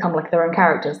almost become like their own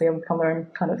characters. They become their own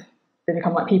they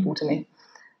become like people to me.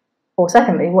 Or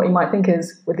secondly, what you might think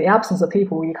is, with the absence of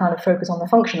people, you kind of focus on the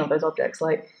function of those objects.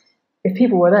 Like, if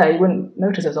people were there, you wouldn't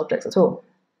notice those objects at all.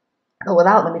 But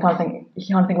without them, you kind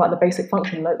of think about the basic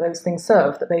function that those things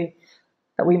serve, that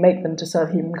we make them to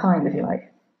serve humankind, if you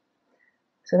like.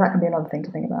 So that can be another thing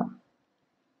to think about.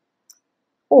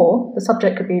 Or the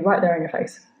subject could be right there in your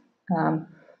face,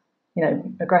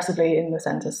 aggressively in the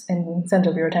center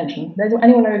of your attention. Does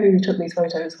anyone know who took these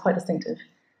photos? Quite distinctive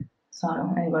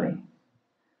style. Anybody?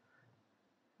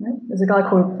 No? There's a guy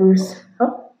called Bruce.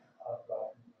 Oh.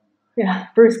 Yeah,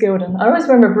 Bruce Gilden. I always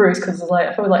remember Bruce because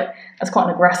I feel like that's quite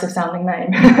an aggressive sounding name.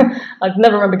 I usually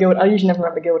never remember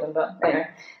Gilden, but anyway.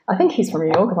 I think he's from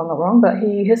New York, if I'm not wrong, but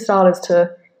his style is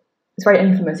it's very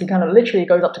infamous. He kind of literally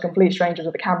goes up to complete strangers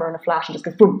with a camera and a flash and just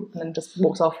goes boom, and then just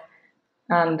walks off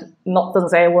and doesn't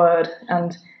say a word.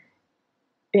 And,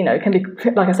 it can be,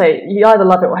 like I say, you either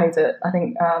love it or hate it. I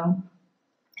think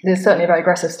there's certainly a very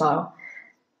aggressive style.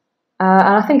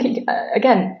 And I think,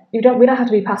 again, we don't have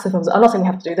to be passive observers. I'm not saying we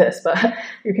have to do this, but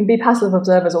you can be passive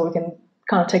observers, or we can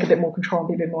kind of take a bit more control and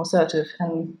be a bit more assertive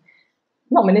and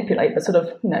not manipulate, but sort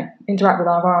of, interact with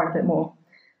our environment a bit more.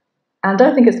 And I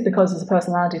don't think it's because it's a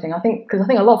personality thing. Because I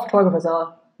think a lot of photographers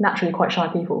are naturally quite shy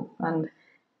people, and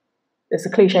it's a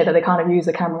cliche that they kind of use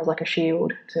the camera as like a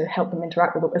shield to help them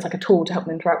interact with it's like a tool to help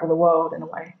them interact with the world in a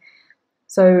way.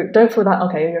 So don't feel that,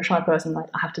 okay, you're a shy person, like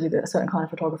I have to do a certain kind of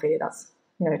photography that's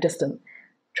distant.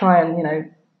 Try and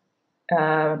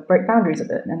break boundaries a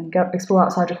bit and explore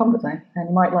outside your comfort zone, and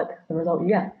you might like the result you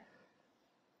get.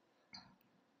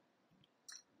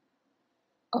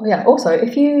 Oh yeah, also,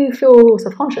 if you feel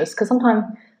self-conscious, because sometimes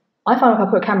I find if I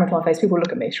put a camera to my face, people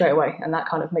look at me straight away, and that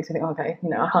kind of makes me think, okay,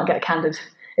 I can't get candid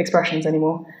expressions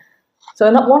anymore. So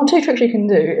two tricks you can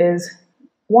do is,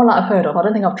 one that I've heard of, I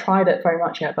don't think I've tried it very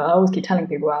much yet, but I always keep telling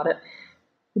people about it.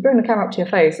 You bring the camera up to your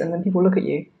face, and then people look at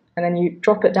you, and then you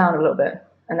drop it down a little bit,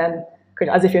 and then,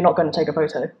 as if you're not going to take a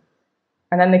photo.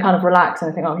 And then they kind of relax, and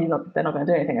they think, oh, they're not going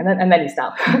to do anything, and then you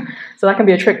snap. So that can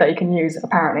be a trick that you can use,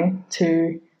 apparently,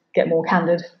 to get more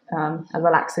candid and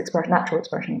relaxed natural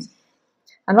expressions.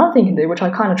 Another thing you can do, which I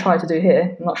kind of try to do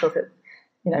here, I'm not sure if it,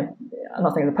 I'm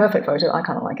not saying it's a perfect photo, I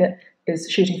kind of like it, is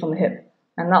shooting from the hip.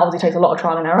 And that obviously takes a lot of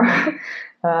trial and error.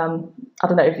 I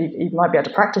don't know if you might be able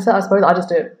to practice it, I suppose. I just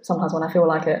do it sometimes when I feel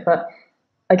like it. But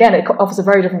again, it offers a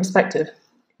very different perspective.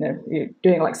 You're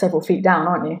doing like several feet down,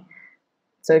 aren't you?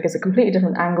 So it gives a completely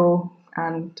different angle,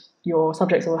 and your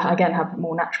subjects will, again, have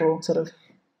more natural sort of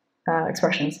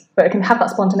expressions. But it can have that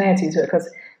spontaneity to it, because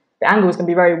the angles can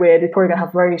be very weird. You're probably going to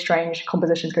have very strange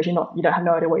compositions because you don't have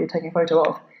no idea what you're taking a photo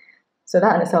of. So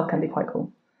that in itself can be quite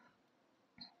cool.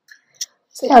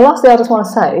 So yeah, lastly, I just want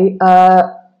to say,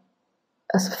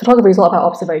 photography is a lot about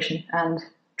observation and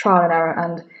trial and error,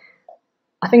 and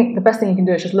I think the best thing you can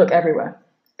do is just look everywhere.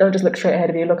 Don't just look straight ahead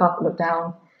of you, look up, look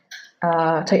down,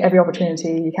 take every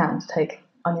opportunity you can to take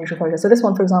unusual photos. So this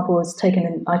one, for example,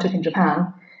 I took in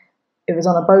Japan. It was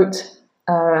on a boat,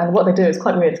 and what they do is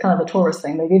quite weird. It's kind of a tourist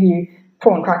thing. They give you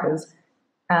prawn crackers,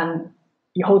 and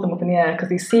you hold them up in the air, because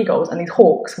these seagulls and these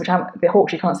hawks, they're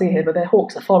hawks you can't see here, but they're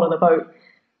hawks that follow the boat,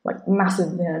 like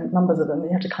massive numbers of them. You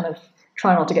have to kind of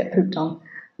try not to get pooped on.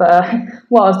 But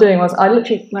what I was doing was I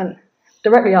literally went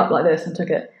directly up like this and took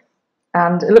it.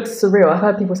 And it looks surreal. I've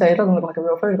heard people say it doesn't look like a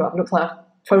real photograph. It looks like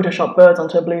Photoshop birds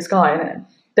onto a blue sky, and it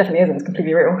definitely isn't. It's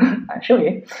completely real, I assure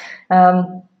you.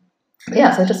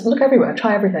 Yeah, so just look everywhere,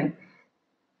 try everything.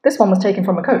 This one was taken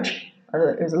from a coach.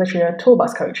 It was literally a tour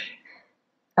bus coach.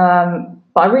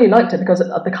 But I really liked it because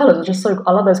the colours are just so...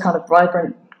 I love those kind of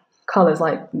vibrant colours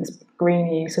like this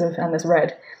greeny sort of and this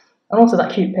red, and also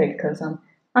that cute pig because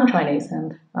I'm Chinese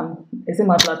and it's in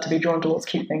my blood to be drawn towards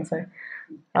cute things. So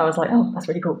I was like, oh, that's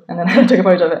really cool, and then I took a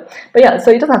photo of it. But yeah,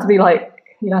 so it doesn't have to be like,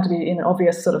 you don't have to be in an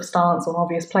obvious sort of stance or an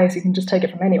obvious place. You can just take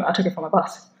it from anywhere. I took it from a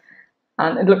bus,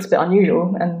 and it looks a bit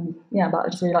unusual, and yeah, but I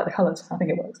just really like the colours. I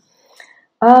think it works.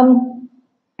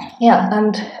 Yeah,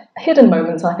 and hidden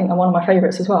moments I think are one of my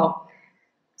favourites as well.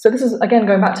 So this is again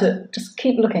going back to just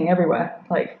keep looking everywhere.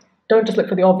 Like, don't just look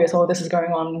for the obvious. Oh, this is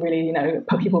going on. Really, you know,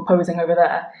 people posing over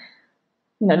there.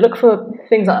 You know, look for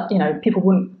things that, you know,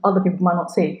 other people might not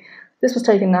see. This was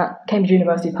taken at Cambridge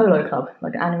University Polo Club,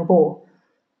 like an annual ball,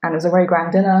 and it was a very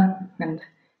grand dinner. And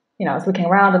you know, I was looking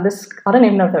around, and this, I don't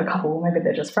even know if they're a couple, or maybe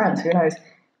they're just friends. Who knows?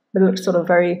 But it looked sort of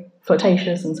very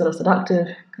flirtatious and sort of seductive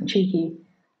and cheeky.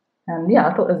 And yeah,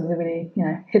 I thought it was a really, you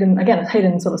know,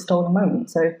 hidden sort of stolen moment.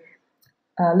 So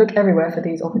look everywhere for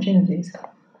these opportunities.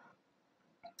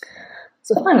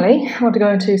 So finally, I want to go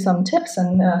into some tips,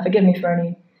 and forgive me for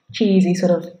any cheesy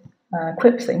sort of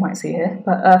quips that you might see here.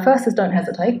 But first is don't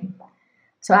hesitate.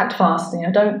 So act fast. You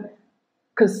know, don't,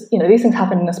 because you know these things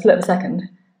happen in a split of a second,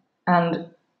 and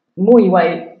the more you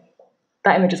wait,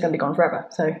 that image is going to be gone forever.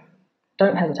 So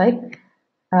don't hesitate.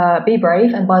 Be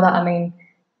brave, and by that I mean,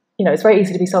 you know, it's very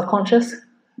easy to be self-conscious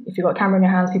if you've got a camera in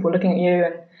your hands, people looking at you,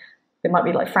 and they might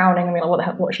be like frowning and be like, what the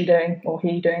heck, what is she doing, or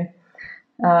he doing?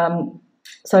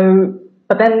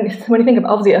 But then when you think of,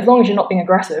 obviously, as long as you're not being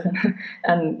aggressive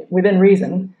and within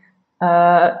reason,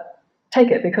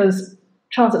 take it, because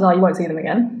chances are you won't see them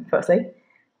again, firstly,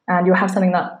 and you'll have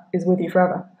something that is with you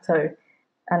forever. So,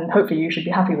 and hopefully you should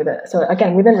be happy with it. So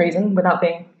again, within reason, without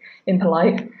being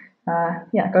impolite,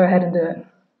 yeah, go ahead and do it.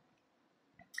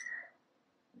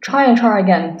 Try and try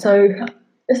again. So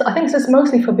I think this is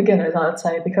mostly for beginners, I would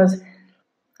say, because,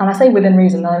 and I say within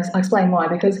reason, and I explain why,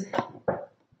 because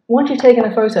once you've taken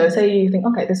a photo, say you think,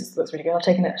 okay, looks really good, I've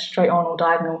taken it straight on or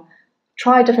diagonal,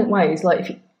 try different ways. Like, if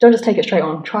you don't just take it straight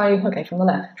on, try, okay, from the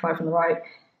left, try from the right,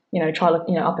 you know, try,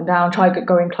 you know, up and down, try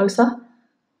going closer.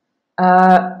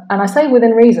 And I say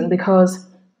within reason because,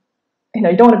 you know,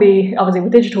 you don't want to be, obviously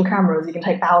with digital cameras, you can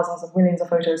take thousands of millions of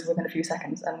photos within a few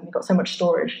seconds, and you've got so much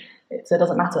storage, so it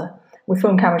doesn't matter. With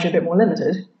film cameras, you're a bit more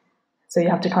limited, so you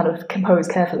have to kind of compose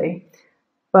carefully.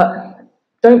 But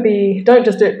don't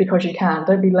just do it because you can.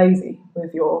 Don't be lazy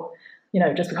with your, you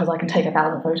know, just because I can take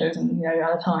 1,000 photos and, you know,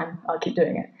 at a time, I'll keep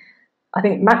doing it. I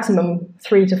think maximum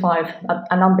 3 to 5,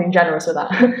 and I'm being generous with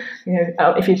that. You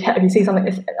know, if you see something,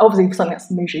 it's obviously something that's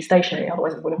usually stationary,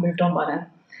 otherwise it would have moved on by then.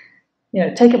 You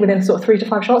know, take it within sort of 3 to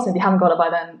 5 shots, and if you haven't got it by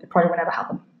then, it probably will never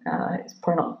happen. It's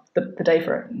probably not the day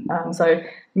for it. So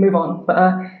move on.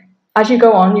 But as you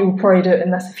go on, you will probably do it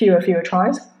in fewer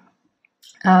tries.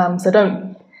 So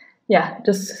don't, yeah,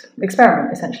 just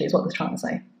experiment, essentially, is what they're trying to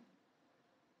say.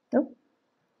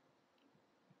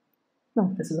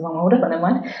 Oh, this is the wrong order, but never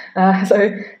mind. So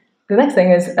the next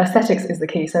thing is aesthetics is the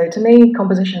key. So to me,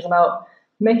 composition is about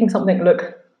making something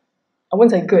look, I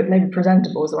wouldn't say good, maybe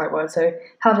presentable is the right word. So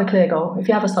have a clear goal. If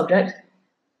you have a subject,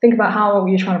 think about how are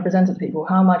you trying to present it to people?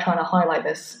 How am I trying to highlight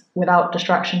this without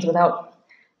distractions, without,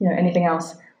 you know, anything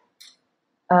else?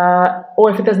 Or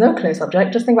if there's no clear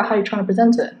subject, just think about how you're trying to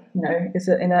present it. You know, is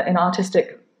it in an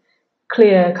artistic,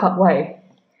 clear-cut way?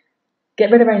 Get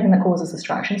rid of anything that causes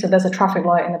distraction. So if there's a traffic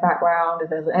light in the background, if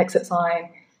there's an exit sign,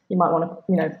 you might want to,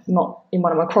 you know, you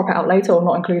might want to crop it out later or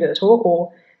not include it at all,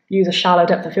 or use a shallow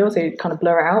depth of field so you kind of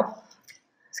blur it out,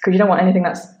 because you don't want anything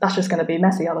that's just going to be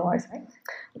messy otherwise. Right?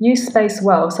 Use space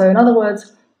well. So in other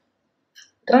words,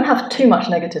 don't have too much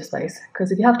negative space,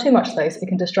 because if you have too much space, it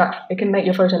can distract. It can make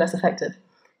your photo less effective.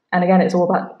 And again, it's all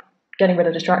about getting rid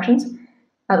of distractions.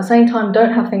 At the same time,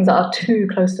 don't have things that are too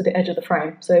close to the edge of the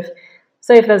frame. So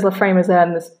if there's a frame is there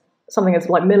and there's something that's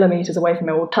like millimeters away from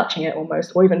it or touching it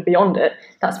almost, or even beyond it,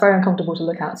 that's very uncomfortable to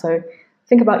look at. So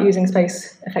think about using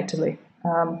space effectively.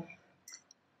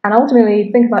 And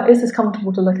ultimately think about, is this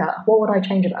comfortable to look at? What would I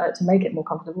change about it to make it more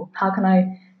comfortable? How can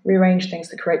I rearrange things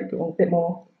to create a bit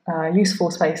more useful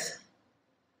space?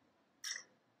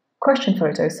 Question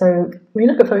photos. So when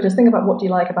you look at photos, think about what do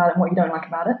you like about it and what you don't like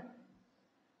about it.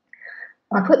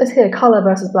 I put this here, colour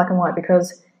versus black and white,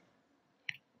 because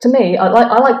to me, I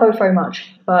like both very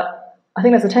much, but I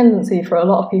think there's a tendency for a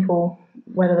lot of people,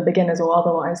 whether they're beginners or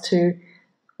otherwise, to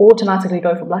automatically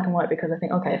go for black and white because they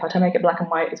think, okay, if I make it black and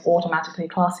white, it's automatically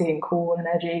classy and cool and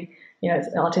edgy, you know,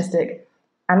 it's artistic.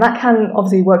 And that can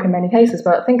obviously work in many cases,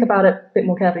 but think about it a bit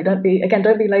more carefully. Don't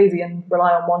be lazy and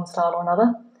rely on one style or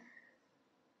another.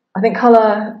 I think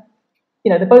colour,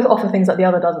 you know, they both offer things that the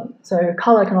other doesn't. So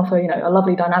colour can offer, you know, a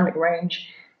lovely dynamic range,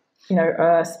 you know,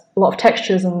 a lot of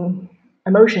textures and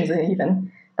emotions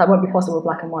even, that won't be possible with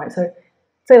black and white. So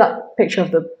say that picture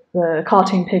of the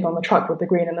cartoon pig on the truck with the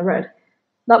green and the red,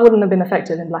 that wouldn't have been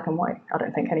effective in black and white, I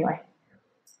don't think, anyway,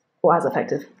 or as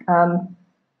effective.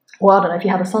 Well, I don't know, if you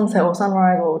have a sunset or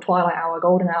sunrise or twilight hour,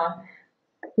 golden hour,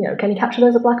 can you capture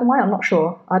those with black and white? I'm not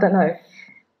sure, I don't know.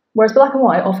 Whereas black and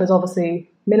white offers obviously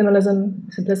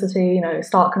minimalism, simplicity,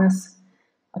 starkness,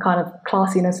 a kind of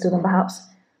classiness to them perhaps.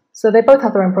 So they both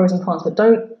have their own pros and cons, but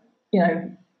don't,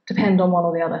 depend on one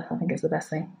or the other, I think is the best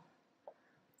thing.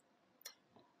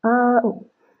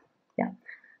 Yeah,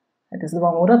 this is the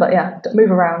wrong order, but yeah,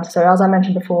 move around. So as I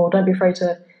mentioned before, don't be afraid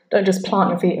to, don't just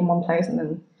plant your feet in one place and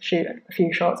then shoot a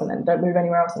few shots and then don't move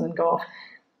anywhere else and then go off.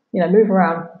 Move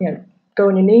around, go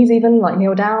on your knees even, like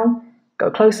kneel down, go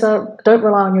closer. Don't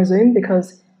rely on your zoom,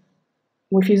 because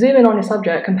if you zoom in on your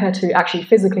subject compared to actually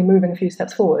physically moving a few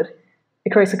steps forward,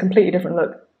 it creates a completely different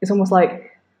look. It's almost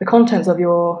like the contents of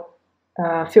your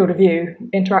field of view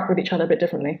interact with each other a bit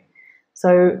differently.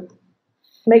 So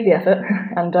make the effort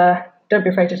and don't be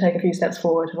afraid to take a few steps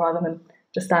forward rather than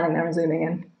just standing there and zooming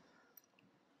in.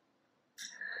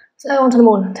 So on to the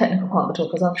more technical part of the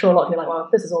talk, because I'm sure a lot of you are like, well,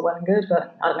 this is all well and good,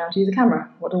 but I don't know how to use a camera.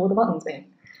 What do all the buttons mean?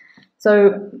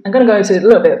 So I'm going to go to a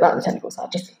little bit about the technical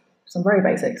side, just some very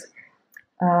basics.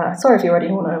 Sorry if you already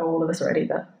all know all of this already,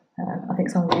 but I think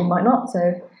some of you might not,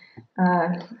 so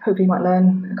hopefully you might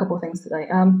learn a couple of things today.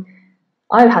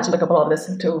 I had to look up a lot of this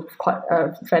until quite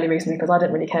fairly recently, because I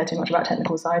didn't really care too much about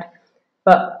technical side.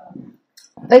 But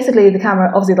basically the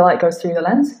camera, obviously the light goes through the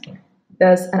lens.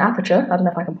 There's an aperture, I don't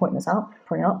know if I can point this out,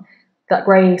 probably not. That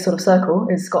grey sort of circle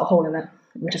has got a hole in it,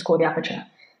 which is called the aperture.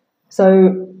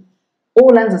 So all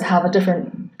lenses have a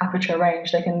different aperture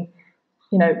range. They can,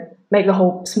 make the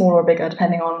hole smaller or bigger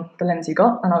depending on the lens you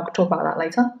got, and I'll talk about that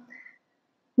later.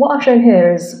 What I've shown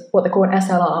here is what they call an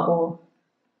SLR, or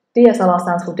DSLR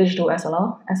stands for digital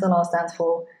SLR. SLR stands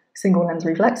for single lens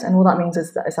reflex, and all that means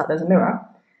is that there's a mirror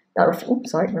that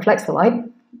reflects the light.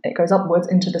 It goes upwards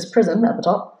into this prism at the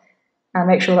top, and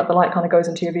make sure that the light kind of goes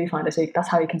into your viewfinder. So that's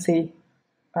how you can see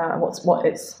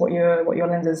what your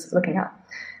lens is looking at.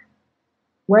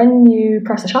 When you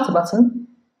press the shutter button,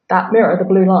 that mirror, the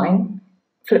blue line,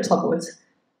 flips upwards,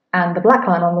 and the black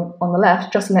line on the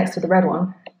left, just next to the red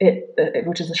one,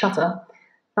 which is the shutter,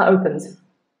 that opens,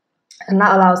 and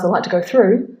that allows the light to go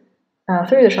through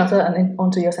the shutter and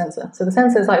onto your sensor. So the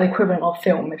sensor is like the equivalent of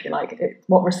film, if you like,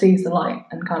 what receives the light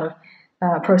and kind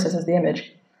of processes the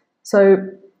image. So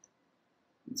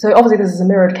obviously this is a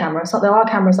mirrored camera. So there are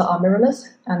cameras that are mirrorless,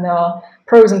 and there are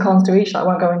pros and cons to each that I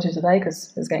won't go into today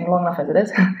because it's getting long enough as it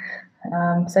is.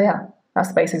 So yeah, that's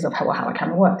the basics of how a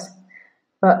camera works.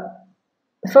 But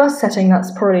the first setting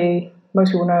that's probably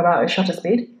most people know about is shutter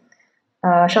speed.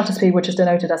 Shutter speed, which is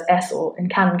denoted as S, or in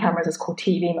Canon cameras it's called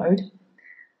TV mode.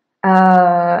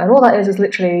 And all that is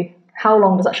literally how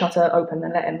long does that shutter open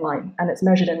and let in light, and it's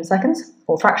measured in seconds,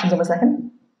 or fractions of a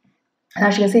second. And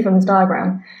as you can see from this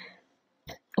diagram,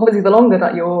 obviously the longer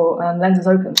that your lens is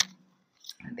open,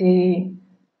 the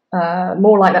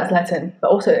more light that's let in, but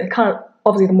also it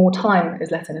obviously the more time is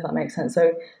let in, if that makes sense.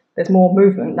 So there's more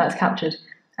movement that's captured,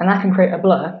 and that can create a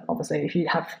blur, obviously, if you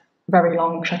have very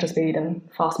long shutter speed and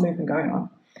fast movement going on.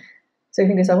 So you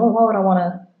think to yourself, well, why would I want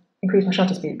to increase my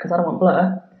shutter speed? Because I don't want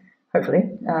blur, hopefully,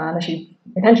 unless you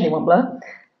intentionally want blur.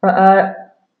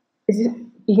 But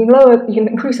you can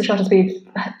increase the shutter speed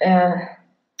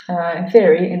in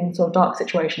theory in sort of dark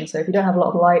situations. So if you don't have a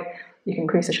lot of light, you can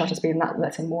increase the shutter speed, and that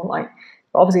lets in more light.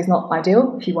 But obviously it's not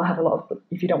ideal if you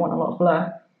don't want a lot of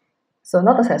blur. So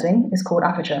another setting is called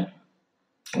aperture,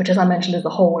 which, as I mentioned, is the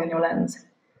hole in your lens.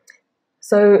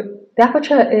 So the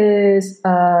aperture is,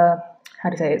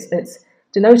 it's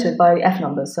denoted by the F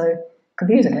numbers. So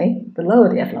confusingly, the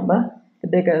lower the F number, the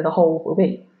bigger the hole will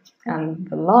be. And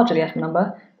the larger the F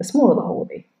number, the smaller the hole will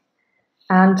be.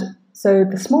 And so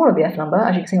the smaller the F number,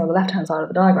 as you can see on the left-hand side of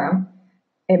the diagram,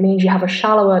 it means you have a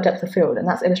shallower depth of field, and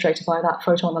that's illustrated by that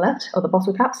photo on the left of the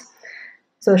bottle caps.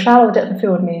 So the shallower depth of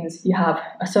field means you have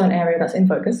a certain area that's in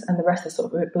focus and the rest is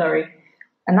sort of a bit blurry.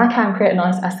 And that can create a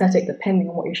nice aesthetic depending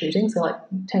on what you're shooting. So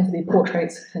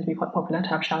portraits tend to be quite popular to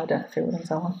have shallow depth of field and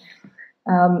so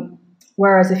on.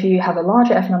 Whereas if you have a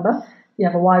larger F number, you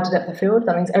have a wider depth of field,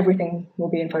 that means everything will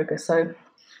be in focus. So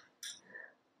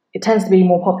it tends to be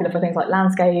more popular for things like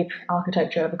landscape,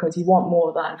 architecture, because you want more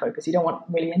of that in focus. You don't want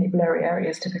really any blurry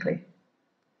areas typically.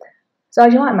 So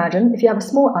as you might imagine, if you have a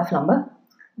small F number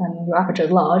and your aperture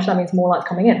is large, that means more light's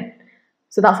coming in.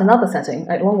 So that's another setting,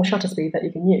 along with shutter speed, that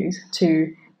you can use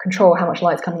to control how much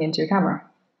light's coming into your camera.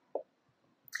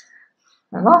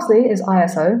 And lastly is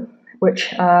ISO,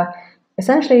 which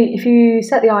essentially, if you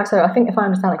set the ISO, I think if I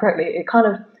understand it correctly, it kind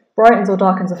of brightens or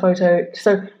darkens the photo.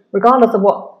 So regardless of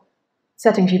what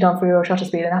settings you've done for your shutter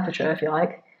speed and aperture, if you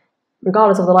like,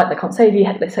 regardless of the light that comes, say if you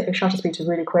let's set your shutter speed to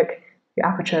really quick, your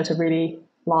aperture to really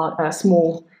large,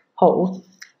 small hole,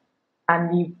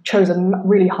 and you chose a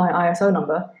really high ISO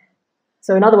number.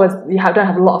 So in other words, you don't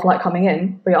have a lot of light coming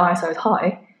in, but your ISO is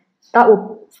high. That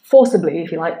will forcibly,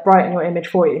 if you like, brighten your image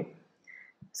for you.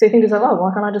 So you think to yourself, oh,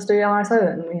 why can't I just do ISO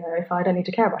then? If I don't need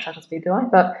to care about shutter speed, do I?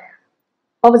 But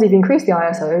obviously, if you increase the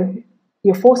ISO,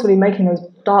 you're forcibly making those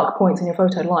dark points in your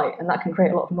photo light, and that can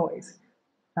create a lot of noise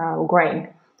or grain.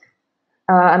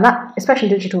 And that, especially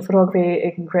in digital photography,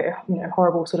 it can create a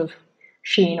horrible sort of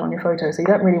sheen on your photo. So you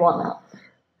don't really want that.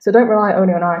 So don't rely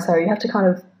only on ISO. You have to kind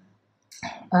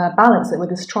of balance it with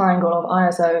this triangle of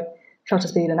ISO, shutter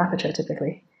speed, and aperture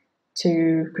typically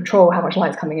to control how much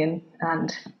light's coming in,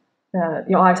 and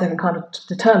your ISO can kind of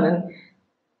determine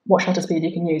what shutter speed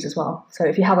you can use as well. So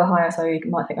if you have a high ISO,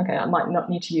 you might think, okay, I might not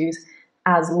need to use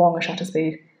as long a shutter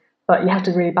speed, but you have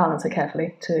to really balance it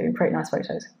carefully to create nice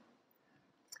photos.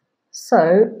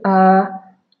 So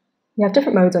you have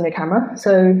different modes on your camera.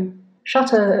 So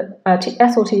shutter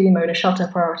S or TV mode is shutter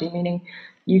priority, meaning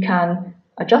you can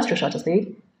adjust your shutter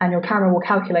speed and your camera will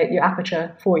calculate your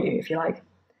aperture for you, if you like.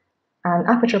 And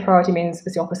aperture priority means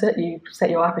it's the opposite. You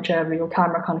set your aperture and your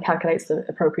camera kind of calculates the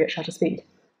appropriate shutter speed.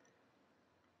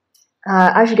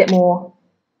 As you get more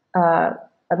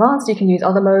advanced, you can use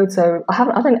other modes. So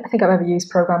I don't think I've ever used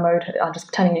program mode. I'm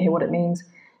just telling you here what it means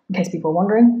in case people are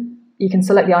wondering. You can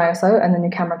select the ISO and then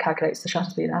your camera calculates the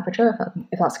shutter speed and aperture,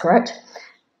 if that's correct.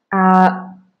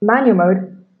 Manual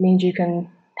mode means you can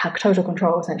have total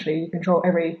control, essentially. You control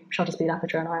every shutter speed,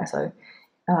 aperture, and ISO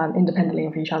independently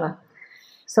of each other.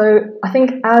 So I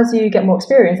think as you get more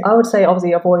experience, I would say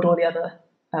obviously avoid all the other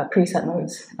preset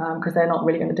modes because they're not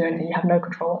really going to do anything. You have no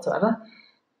control whatsoever.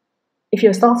 If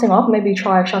you're starting off, maybe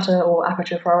try shutter or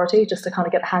aperture priority just to kind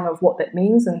of get the hang of what that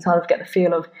means and kind of get the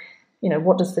feel of,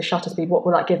 what does the shutter speed, what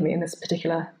will that give me in this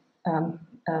particular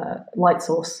light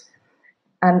source.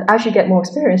 And as you get more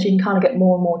experience, you can kind of get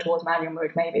more and more towards manual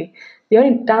mode maybe. The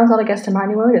only downside, I guess, to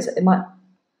manual mode is it might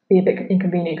be a bit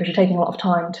inconvenient because you're taking a lot of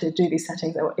time to do these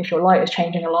settings. If your light is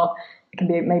changing a lot, it can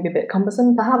be maybe a bit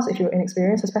cumbersome, perhaps, if you're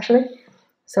inexperienced especially.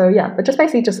 So yeah, but just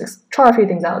basically just try a few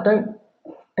things out. Don't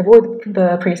avoid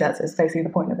the presets is basically the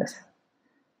point of this.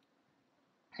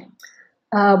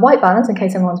 White balance, in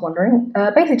case anyone's wondering,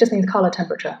 basically just means color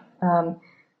temperature.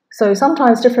 So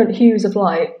sometimes different hues of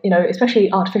light, especially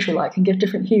artificial light, can give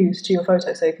different hues to your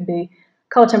photo. So it can be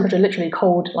color temperature, literally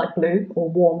cold, like blue, or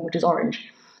warm, which is orange.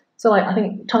 So I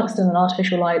think tungsten and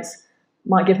artificial lights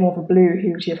might give more of a blue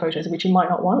hue to your photos, which you might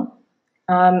not want.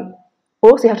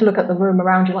 Also, you have to look at the room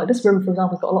around you. Like this room, for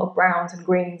example, has got a lot of browns and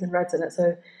greens and reds in it.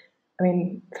 So,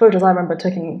 the photos I remember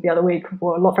taking the other week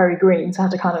were a lot very green, so I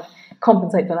had to kind of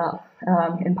compensate for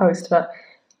that in post. But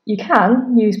you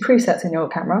can use presets in your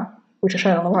camera, which are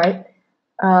shown on the right,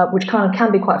 which kind of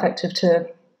can be quite effective to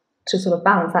sort of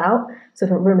balance that out. So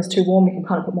if a room is too warm, you can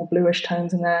kind of put more bluish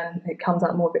tones in there and it comes out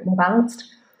a bit more balanced,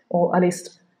 or at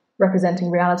least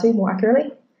representing reality more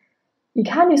accurately. You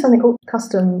can use something called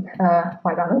custom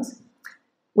white balance,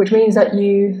 which means that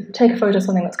you take a photo of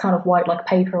something that's kind of white, like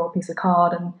paper or a piece of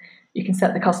card, and you can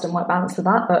set the custom white balance to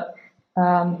that. But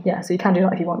so you can do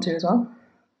that if you want to as well.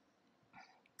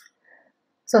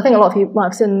 So I think a lot of you might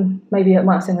have seen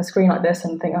the screen like this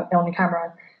and think on your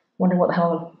camera, wondering what the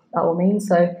hell that all means.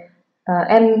 So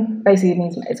N basically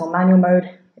means it's on manual mode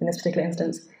in this particular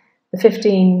instance. The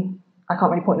 15, I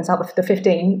can't really point this out, but the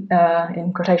 15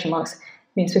 in quotation marks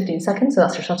means 15 seconds, so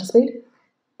that's your shutter speed.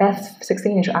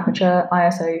 F16 is your aperture,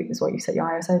 ISO is what you set your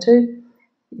ISO to.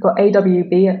 You've got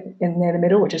AWB near the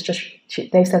middle, which is just,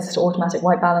 they've set it to automatic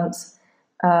white balance.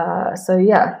 So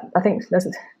yeah, I think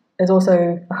there's also,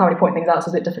 I can't really point things out,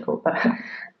 so it's a bit difficult, but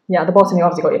yeah, at the bottom you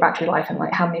obviously got your battery life and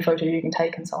like how many photos you can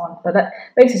take and so on. But that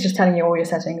basically is just telling you all your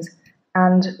settings.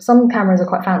 And some cameras are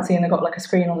quite fancy and they've got like a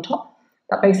screen on the top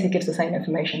that basically gives the same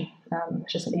information.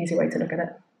 It's just an easy way to look at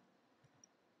it.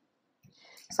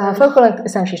 Focal length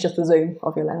essentially is just the zoom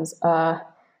of your lens.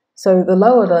 So the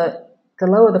lower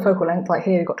the focal length, like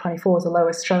here you've got 24 is the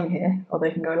lowest shown here, although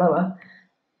you can go lower,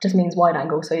 just means wide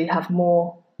angle. So you have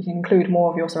more, you can include more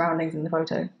of your surroundings in the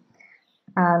photo.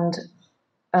 And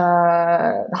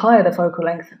the higher the focal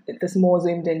length, the more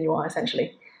zoomed in you are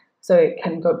essentially. So it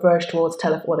can verge towards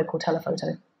what they call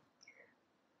telephoto.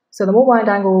 So the more wide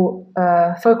angle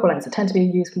focal lengths that tend to be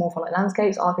used more for like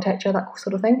landscapes, architecture, that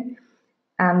sort of thing.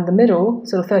 And the middle,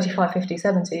 sort of 35, 50,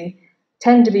 70,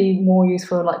 tend to be more used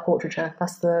for like portraiture.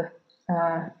 That's the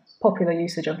popular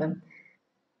usage of them.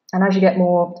 And as you get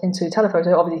more into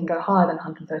telephoto, obviously you can go higher than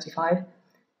 135.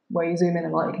 where you zoom in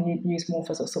and light, you can use more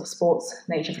for sort of sports,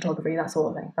 nature photography, that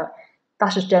sort of thing. But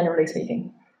that's just generally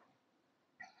speaking.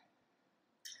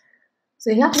 So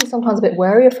you have to be sometimes a bit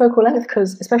wary of focal length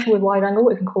because, especially with wide angle,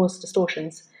 it can cause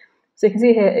distortions. So you can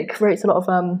see here, it creates a lot of,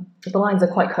 the lines are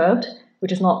quite curved,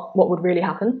 which is not what would really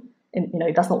happen.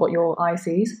 That's not what your eye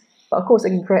sees. But of course, it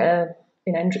can create a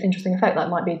interesting effect that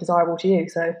might be desirable to you.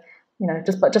 So,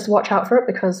 just watch out for it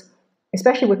because,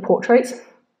 especially with portraits,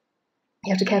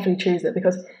 you have to carefully choose it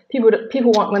because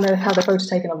people want, when they have their photo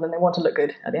taken of them, they want to look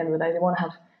good at the end of the day. They want to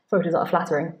have photos that are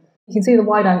flattering. You can see the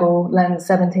wide angle lens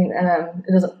 17 mm.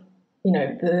 It doesn't,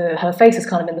 her face is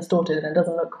kind of been distorted and it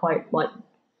doesn't look quite like,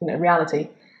 reality.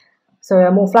 So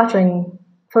a more flattering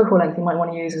focal length you might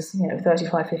want to use is,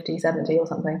 35, 50, 70 or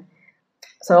something.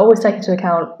 So always take into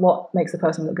account what makes the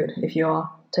person look good if you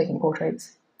are taking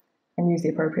portraits and use the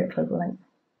appropriate focal length.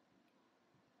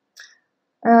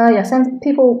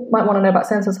 People might want to know about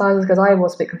sensor sizes because I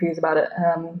was a bit confused about it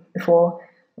before.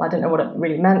 I didn't know what it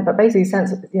really meant, but basically,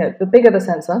 the bigger the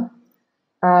sensor,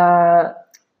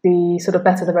 the sort of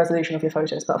better the resolution of your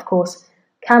photos. But of course,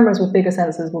 cameras with bigger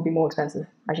sensors will be more expensive,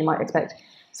 as you might expect.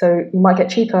 So you might get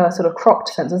cheaper sort of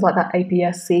cropped sensors like that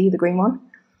APS-C, the green one,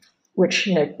 which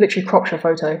literally crops your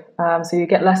photo. So you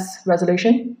get less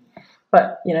resolution,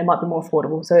 but it might be more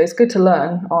affordable. So it's good to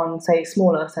learn on, say,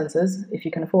 smaller sensors if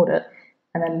you can afford it.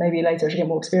 And then maybe later, as you get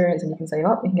more experience and you can save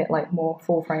up, you can get like more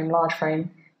full frame, large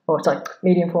frame, or sorry,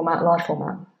 medium format, large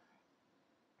format.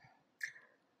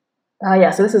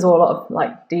 So this is all a lot of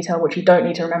like detail which you don't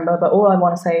need to remember, but all I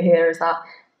want to say here is that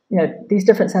these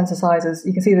different sensor sizes,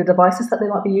 you can see the devices that they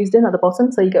might be used in at the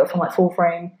bottom. So you get from like full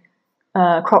frame,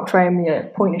 cropped frame,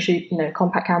 point and shoot,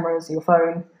 compact cameras, your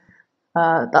phone.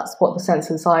 That's what the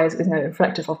sensor size is,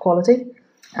 reflective of quality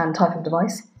and type of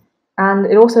device. And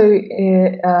it also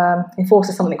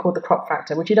enforces something called the crop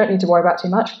factor, which you don't need to worry about too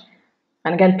much.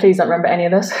 And again, please don't remember any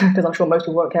of this because I'm sure most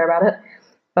people won't care about it.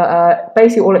 But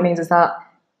basically all it means is that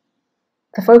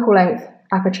the focal length,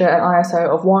 aperture and ISO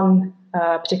of one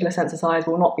particular sensor size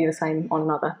will not be the same on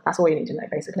another. That's all you need to know,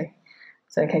 basically.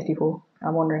 So in case people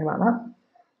are wondering about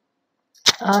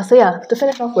that. To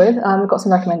finish off with, we've got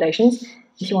some recommendations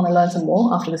if you want to learn some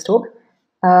more after this talk.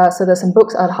 So there's some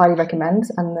books I'd highly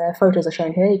recommend, and the photos are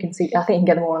shown here. You can see, I think you can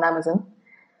get them all on Amazon.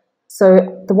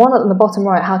 So the one at the bottom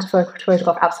right, how to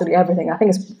photograph absolutely everything, I think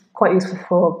is quite useful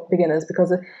for beginners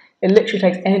because it literally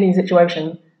takes any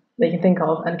situation that you can think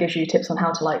of and gives you tips on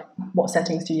how to, like, what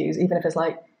settings to use, even if it's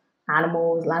like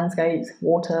animals, landscapes,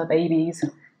 water, babies,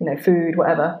 food,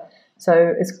 whatever.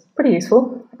 So it's pretty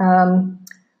useful.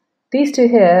 These two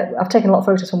here, I've taken a lot of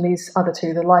photos from these other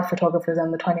two, the life photographers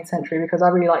and the 20th century, because I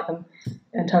really like them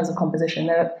in terms of composition.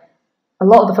 A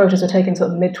lot of the photos were taken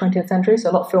sort of mid-20th century, so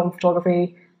a lot of film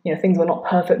photography, things were not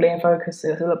perfectly in focus,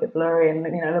 it was a little bit blurry and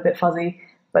a little bit fuzzy,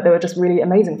 but they were just really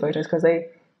amazing photos because they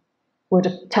were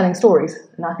just telling stories,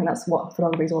 and I think that's what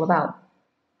photography is all about.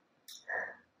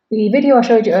 The video I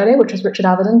showed you earlier, which was Richard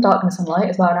Avedon, Darkness and Light,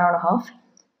 is about an hour and a half.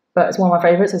 But it's one of my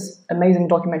favourites. It's an amazing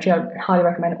documentary. I highly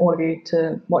recommend all of you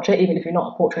to watch it, even if you're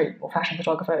not a portrait or fashion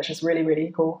photographer. It's just really, really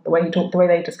cool. The way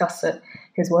they discuss it,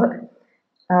 his work.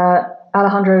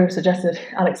 Alejandro suggested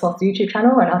Alex Sloth's YouTube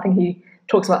channel, and I think he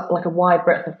talks about like a wide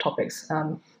breadth of topics.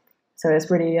 So it's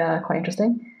really quite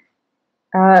interesting.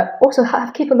 Also,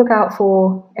 keep a lookout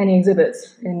for any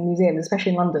exhibits in museums,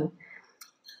 especially in London.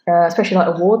 Especially like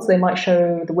awards, they might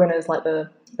show the winners, like the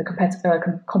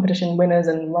competition winners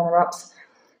and runner-ups.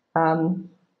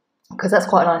 Because that's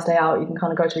quite a nice day out. You can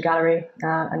kind of go to a gallery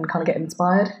and kind of get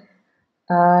inspired.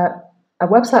 A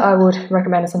website I would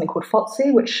recommend is something called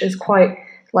PhoCUS, which is quite,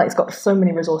 like, it's got so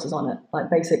many resources on it, like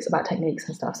basics about techniques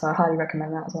and stuff, so I highly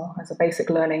recommend that as well as a basic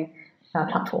learning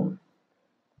platform.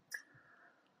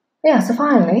 So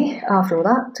finally, after all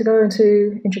that, to go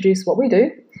into introduce what we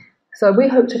do. So we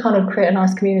hope to kind of create a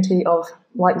nice community of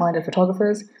like-minded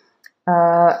photographers,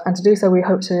 and to do so we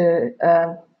hope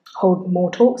to hold more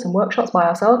talks and workshops by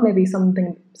ourselves, maybe some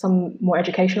more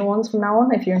educational ones from now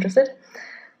on if you're interested.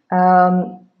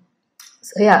 And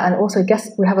also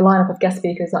we have a lineup of guest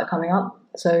speakers that are coming up.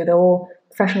 So they're all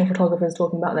professional photographers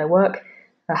talking about their work,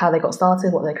 how they got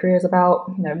started, what their career is about,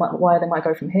 why they might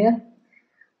go from here.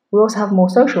 We also have more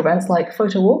social events like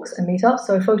photo walks and meetups.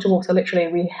 So photo walks are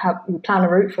literally, we plan a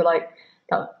route for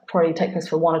that probably take place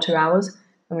for 1 or 2 hours,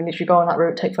 and we literally go on that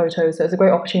route, take photos. So it's a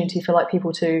great opportunity for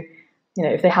people to,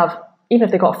 if they have, even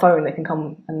if they've got a phone, they can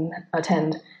come and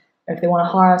attend. If they want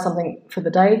to hire something for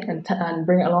the day and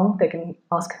bring it along, they can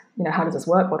ask, how does this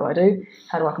work? What do I do?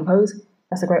 How do I compose?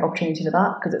 That's a great opportunity for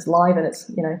that because it's live and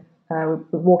it's, we're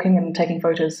walking and taking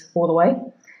photos all the way.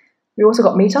 We also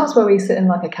got meetups where we sit in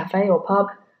like a cafe or pub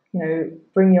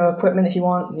bring your equipment if you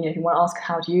want. If you want to ask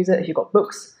how to use it, if you've got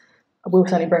books, we'll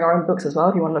certainly bring our own books as well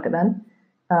if you want to look at them.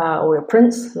 Or your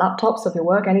prints, laptops of your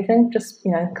work, anything. Just,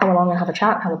 come along and have a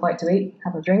chat, have a bite to eat,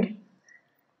 have a drink.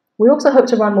 We also hope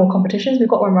to run more competitions. We've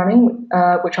got one running,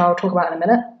 which I'll talk about in a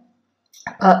minute.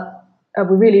 But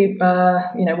we really,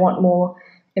 want more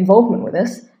involvement with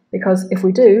this, because if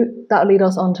we do, that'll lead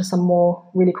us on to some more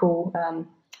really cool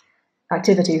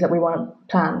activities that we want to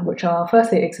plan, which are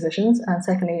firstly exhibitions and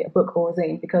secondly a book or a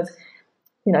zine. Because,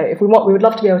 if we would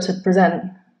love to be able to present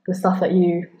the stuff that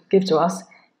you give to us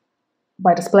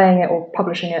by displaying it or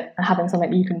publishing it and having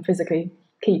something you can physically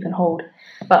keep and hold.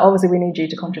 But obviously we need you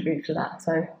to contribute to that,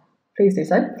 so please do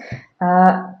so.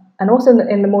 And also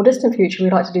in the more distant future,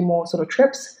 we'd like to do more sort of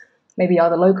trips, maybe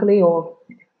either locally or,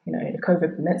 if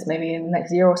COVID permits, maybe in the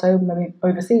next year or so, maybe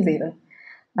overseas even.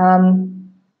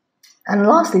 And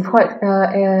lastly, quite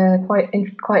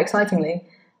excitingly,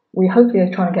 we hopefully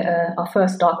are trying to get our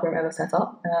first darkroom ever set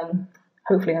up,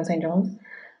 hopefully on St. John's.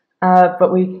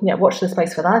 But we watch the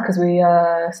space for that, because we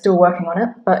are still working on it.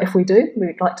 But if we do,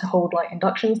 we'd like to hold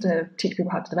inductions to teach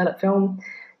people how to develop film,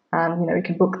 and you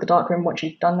can book the darkroom once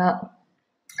you've done that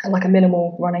at a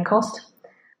minimal running cost.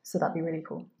 So that'd be really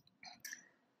cool.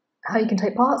 How you can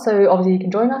take part? So obviously you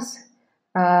can join us.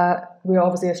 We are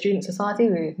obviously a student society.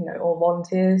 We all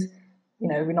volunteers.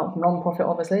 We're not non-profit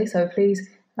obviously. So please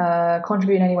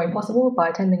contribute in any way possible by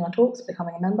attending our talks,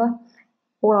 becoming a member.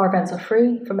 All our events are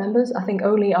free for members. I think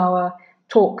only our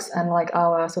talks and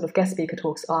our sort of guest speaker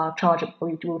talks are chargeable.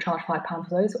 We will charge £5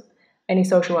 for those. Any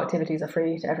social activities are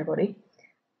free to everybody.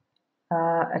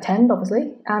 Attend,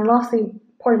 obviously. And lastly,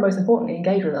 probably most importantly,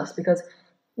 engage with us, because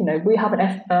we have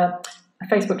a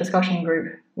Facebook discussion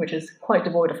group which is quite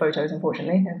devoid of photos,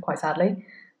 unfortunately, and quite sadly.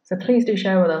 So please do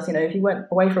share with us. If you went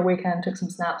away for a weekend, took some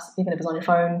snaps, even if it's on your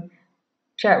phone,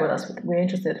 share it with us. We're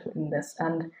interested in this.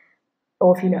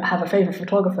 Or if you have a favourite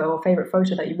photographer or favourite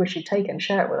photo that you wish you'd taken,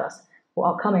 share it with us, or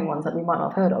upcoming ones that we might not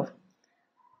have heard of.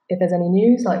 If there's any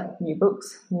news, like new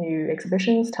books, new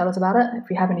exhibitions, tell us about it. If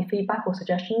you have any feedback or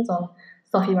suggestions on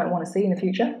stuff you might want to see in the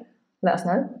future, let us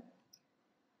know.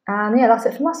 And that's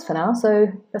it from us for now. So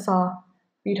that's our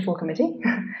beautiful committee,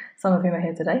 some of whom are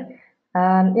here today.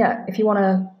 And if you want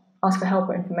to ask for help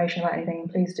or information about anything,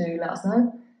 please do let us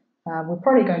know. We're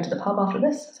probably going to the pub after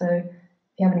this, so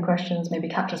if you have any questions, maybe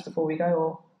catch us before we go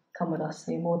or come with us.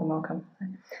 You're more than welcome.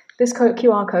 This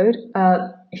QR code,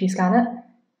 if you scan it,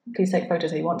 please take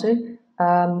photos if you want to,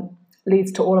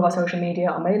 leads to all of our social media,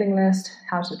 our mailing list,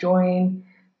 how to join,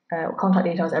 contact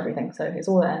details, everything. So it's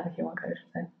all there in the QR code.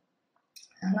 So,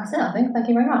 and that's it, I think. Thank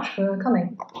you very much for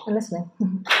coming and listening.